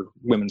Soccer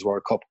Women's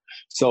World Cup.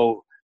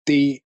 So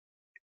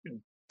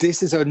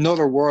this is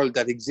another world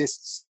that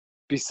exists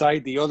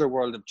beside the other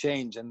world of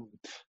change, and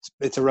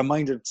it's a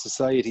reminder that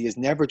society is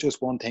never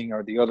just one thing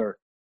or the other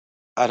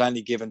at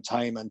any given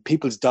time. And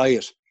people's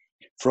diet,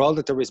 for all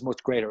that there is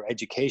much greater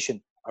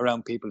education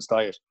around people's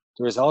diet,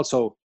 there is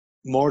also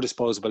more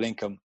disposable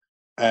income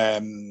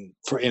in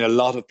a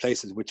lot of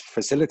places, which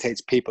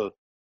facilitates people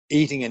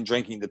eating and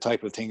drinking the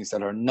type of things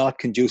that are not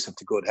conducive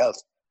to good health,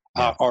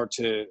 or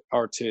to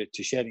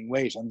shedding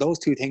weight. And those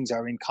two things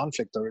are in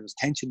conflict. There is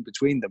tension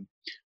between them,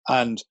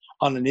 and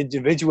on an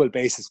individual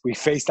basis, we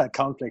face that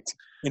conflict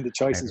in the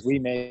choices we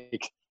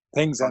make.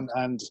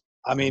 And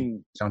I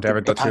mean, don't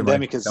ever go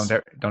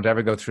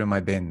through my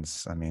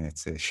bins. I mean,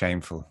 it's a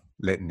shameful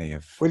litany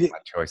of bad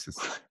choices.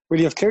 Well,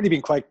 you've clearly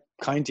been quite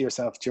kind to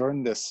yourself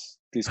during these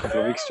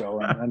couple of weeks,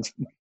 Joe.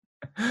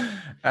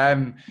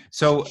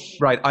 So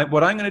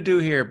what I'm going to do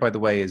here, by the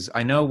way, is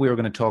I know we were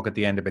going to talk at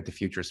the end about the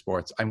future of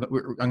sports. I'm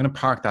going to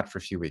park that for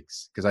a few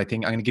weeks, because I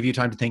think I'm going to give you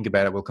time to think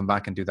about it. We'll come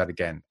back and do that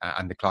again,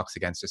 and the clock's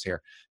against us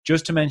here.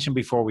 Just to mention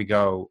before we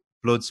go,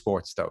 blood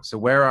sports though. So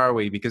where are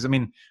we? Because I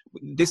mean,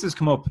 this has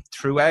come up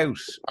throughout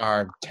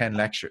our 10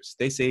 lectures.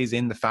 This is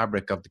in the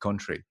fabric of the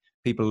country.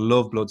 People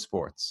love blood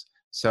sports.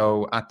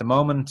 So at the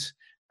moment,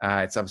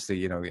 it's obviously,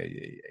 you know,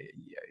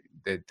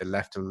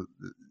 the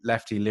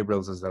lefty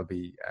liberals, as they'll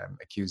be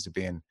accused of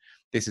being,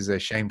 this is a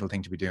shameful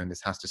thing to be doing.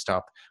 This has to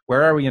stop.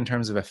 Where are we in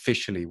terms of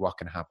officially what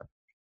can happen?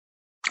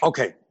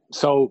 Okay,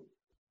 so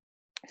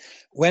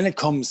when it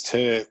comes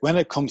to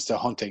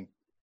hunting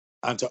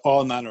and to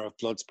all manner of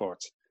blood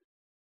sports,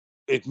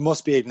 it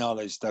must be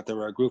acknowledged that there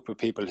are a group of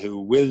people who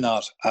will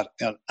not,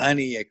 on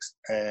any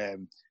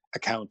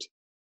account,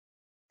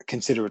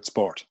 consider it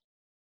sport.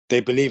 They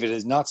believe it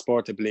is not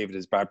sport. They believe it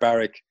is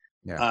barbaric,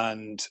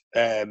 and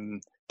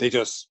they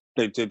just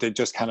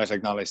cannot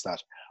acknowledge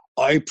that.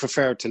 I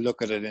prefer to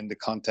look at it in the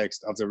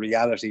context of the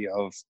reality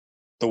of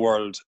the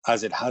world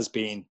as it has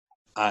been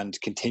and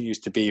continues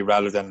to be,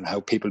 rather than how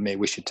people may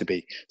wish it to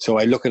be. So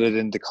I look at it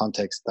in the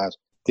context that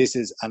this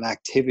is an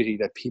activity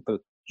that people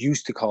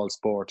used to call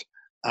sport,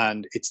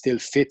 and it still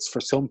fits for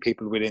some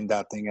people within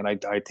that thing. And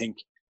I think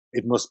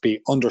it must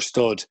be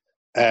understood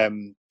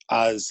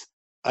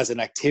as an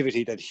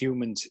activity that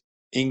humans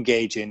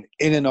engage in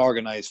an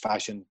organized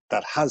fashion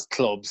that has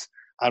clubs,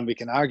 and we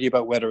can argue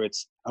about whether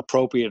it's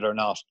appropriate or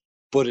not,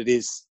 but it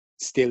is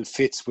still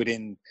fits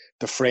within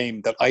the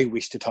frame that I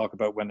wish to talk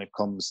about when it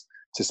comes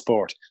to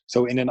sport.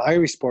 So in an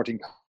Irish sporting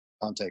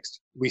context,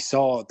 we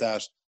saw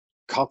that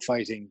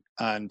cockfighting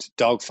and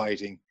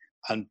dogfighting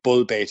and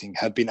bull baiting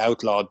had been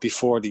outlawed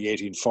before the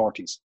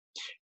 1840s.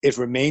 It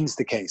remains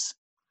the case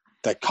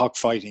that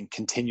cockfighting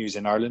continues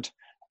in Ireland,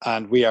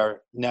 and we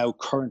are now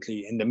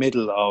currently in the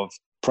middle of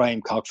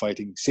prime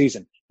cockfighting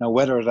season. Now,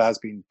 whether it has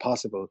been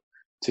possible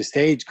to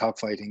stage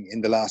cockfighting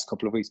in the last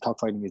couple of weeks,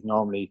 cockfighting is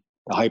normally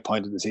the high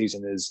point of the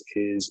season,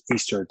 is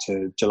Easter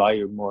to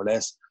July, more or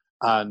less,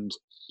 and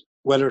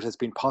whether it has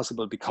been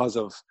possible because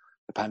of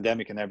the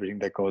pandemic and everything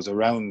that goes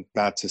around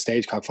that to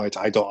stage cockfights,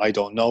 I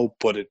don't know,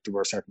 but there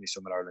were certainly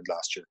some in Ireland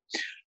last year.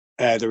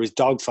 There is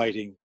dog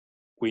fighting.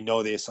 We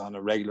know this on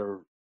a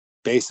regular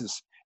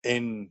basis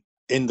in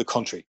the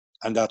country,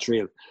 and that's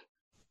real.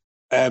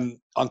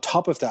 On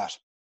top of that,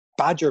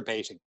 badger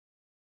baiting.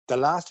 The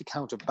last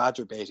account of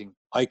badger baiting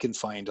I can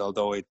find,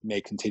 although it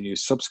may continue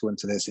subsequent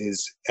to this,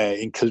 is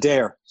in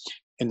Kildare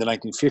in the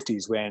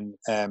 1950s, when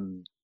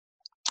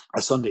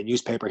a Sunday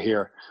newspaper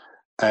here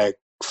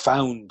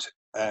found,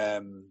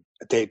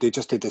 they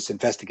just did this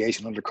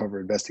undercover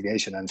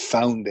investigation, and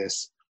found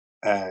this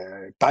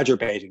badger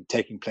baiting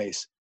taking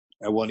place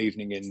one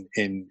evening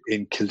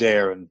in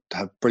Kildare, and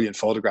have brilliant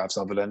photographs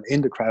of it. And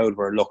in the crowd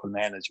were local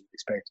men, as you would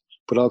expect,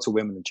 but also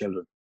women and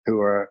children who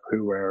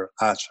were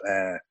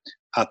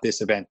at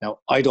this event. Now,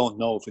 I don't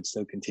know if it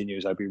still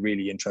continues. I'd be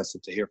really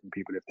interested to hear from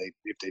people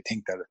if they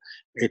think that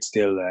it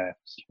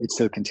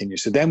still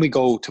continues. So then we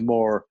go to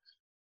more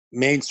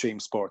mainstream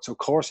sport. So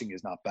coursing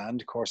is not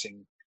banned.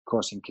 Coursing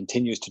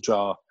continues to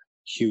draw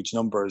huge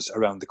numbers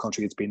around the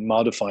country. It's been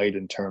modified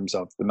in terms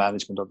of the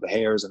management of the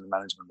hares and the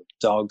management of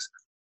the dogs,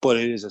 but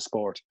it is a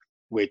sport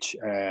which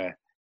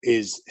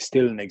is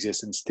still in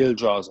existence, still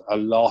draws a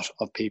lot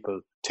of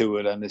people to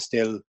it, and is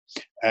still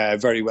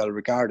very well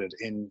regarded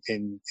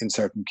in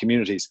certain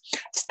communities.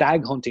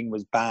 Stag hunting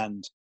was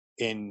banned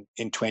in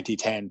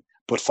 2010,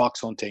 but fox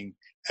hunting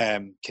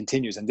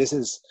continues, and this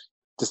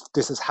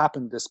has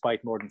happened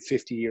despite more than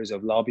 50 years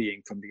of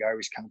lobbying from the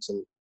Irish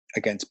Council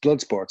against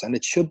blood sports. And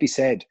it should be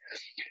said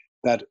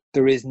that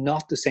there is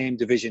not the same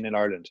division in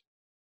Ireland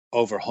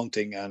over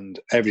hunting and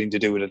everything to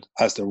do with it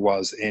as there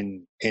was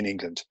in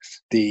England.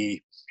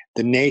 The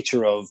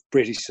nature of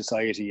British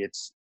society,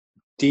 its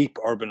deep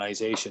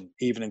urbanization,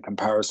 even in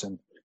comparison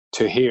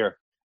to here,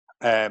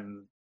 it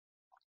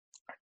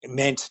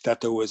meant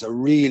that there was a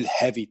real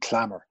heavy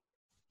clamour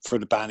for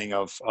the banning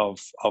of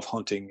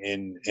hunting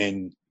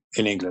in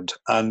England.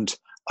 And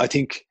I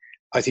think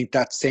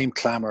that same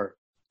clamour,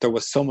 there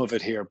was some of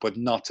it here, but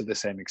not to the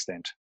same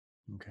extent.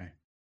 Okay.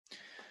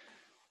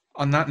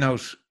 On that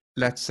note,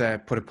 let's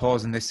put a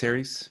pause in this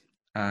series,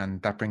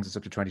 and that brings us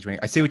up to 2020.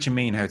 I see what you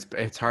mean, how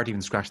it's hard to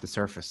even scratch the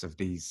surface of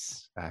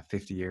these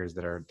 50 years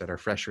that are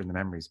fresher in the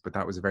memories, but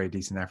that was a very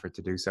decent effort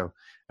to do so.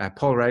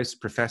 Paul Rouse,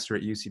 Professor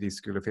at UCD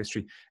School of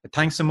History,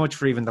 thanks so much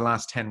for even the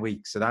last 10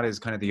 weeks. So that is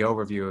kind of the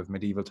overview of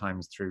medieval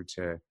times through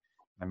to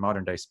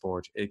modern day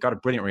sport. It got a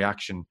brilliant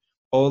reaction.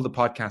 All the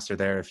podcasts are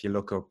there if you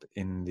look up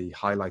in the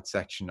highlights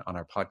section on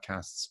our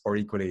podcasts, or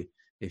equally,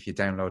 if you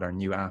download our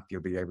new app,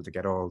 you'll be able to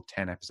get all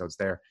 10 episodes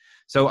there.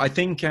 So I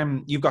think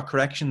you've got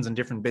corrections and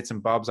different bits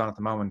and bobs on at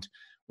the moment.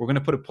 We're going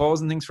to put a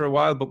pause on things for a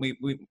while, but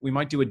we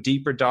might do a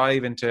deeper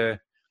dive into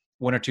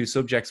one or two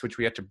subjects which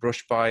we had to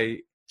brush by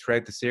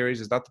throughout the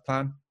series. Is that the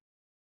plan?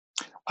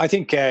 I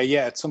think,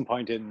 at some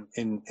point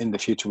in the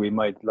future, we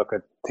might look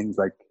at things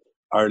like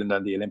Ireland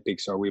and the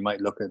Olympics, or we might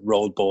look at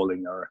roll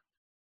bowling, or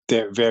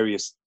the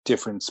various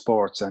different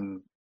sports,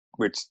 and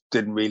which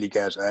didn't really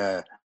get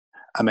a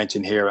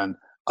mention here. And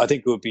I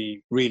think it would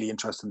be really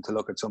interesting to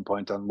look at some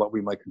point on what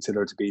we might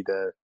consider to be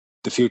the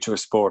future of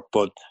sport.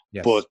 But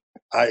yes.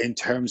 In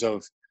terms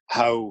of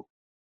how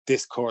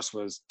this course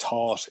was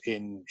taught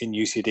in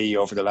UCD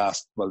over the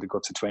last, the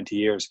guts of 20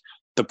 years,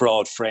 the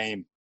broad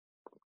frame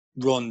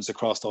runs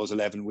across those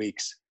 11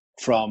 weeks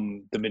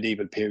from the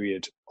medieval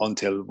period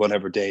until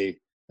whatever day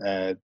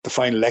the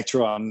final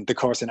lecture on the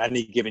course in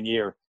any given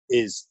year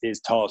is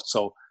taught.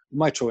 So we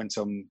might throw in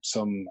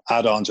some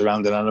add-ons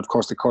around it. And of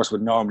course, the course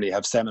would normally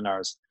have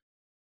seminars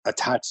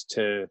attached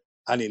to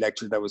any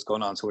lecture that was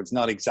going on, so it's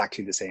not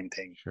exactly the same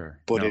thing. Sure,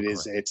 but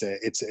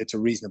it's a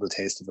reasonable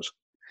taste of it.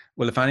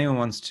 Well, if anyone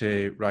wants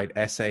to write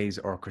essays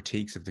or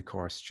critiques of the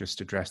course,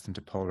 just address them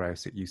to Paul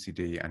Rouse at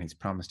UCD, and he's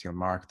promised he'll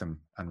mark them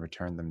and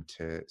return them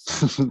to.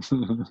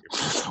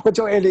 Well,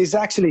 Joe, it is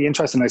actually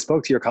interesting. I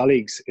spoke to your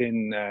colleagues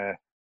in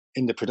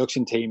the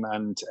production team,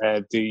 and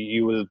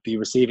you will be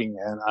receiving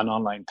an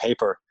online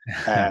paper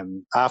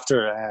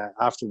after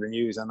the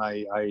news, and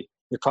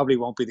it probably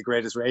won't be the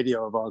greatest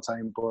radio of all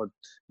time, but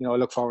I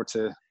look forward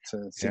to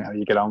seeing how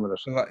you get on with it.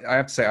 Well, I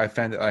have to say, I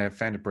have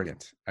found it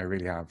brilliant. I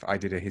really have. I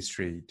did a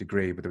history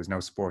degree, but there was no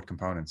sport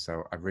component,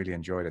 so I really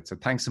enjoyed it. So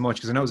thanks so much,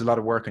 because I know it was a lot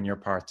of work on your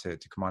part to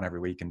come on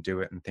every week and do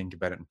it and think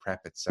about it and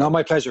prep it. So no,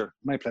 my pleasure.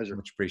 My pleasure.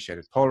 Much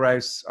appreciated. Paul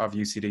Rouse of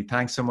UCD.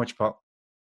 Thanks so much, Paul.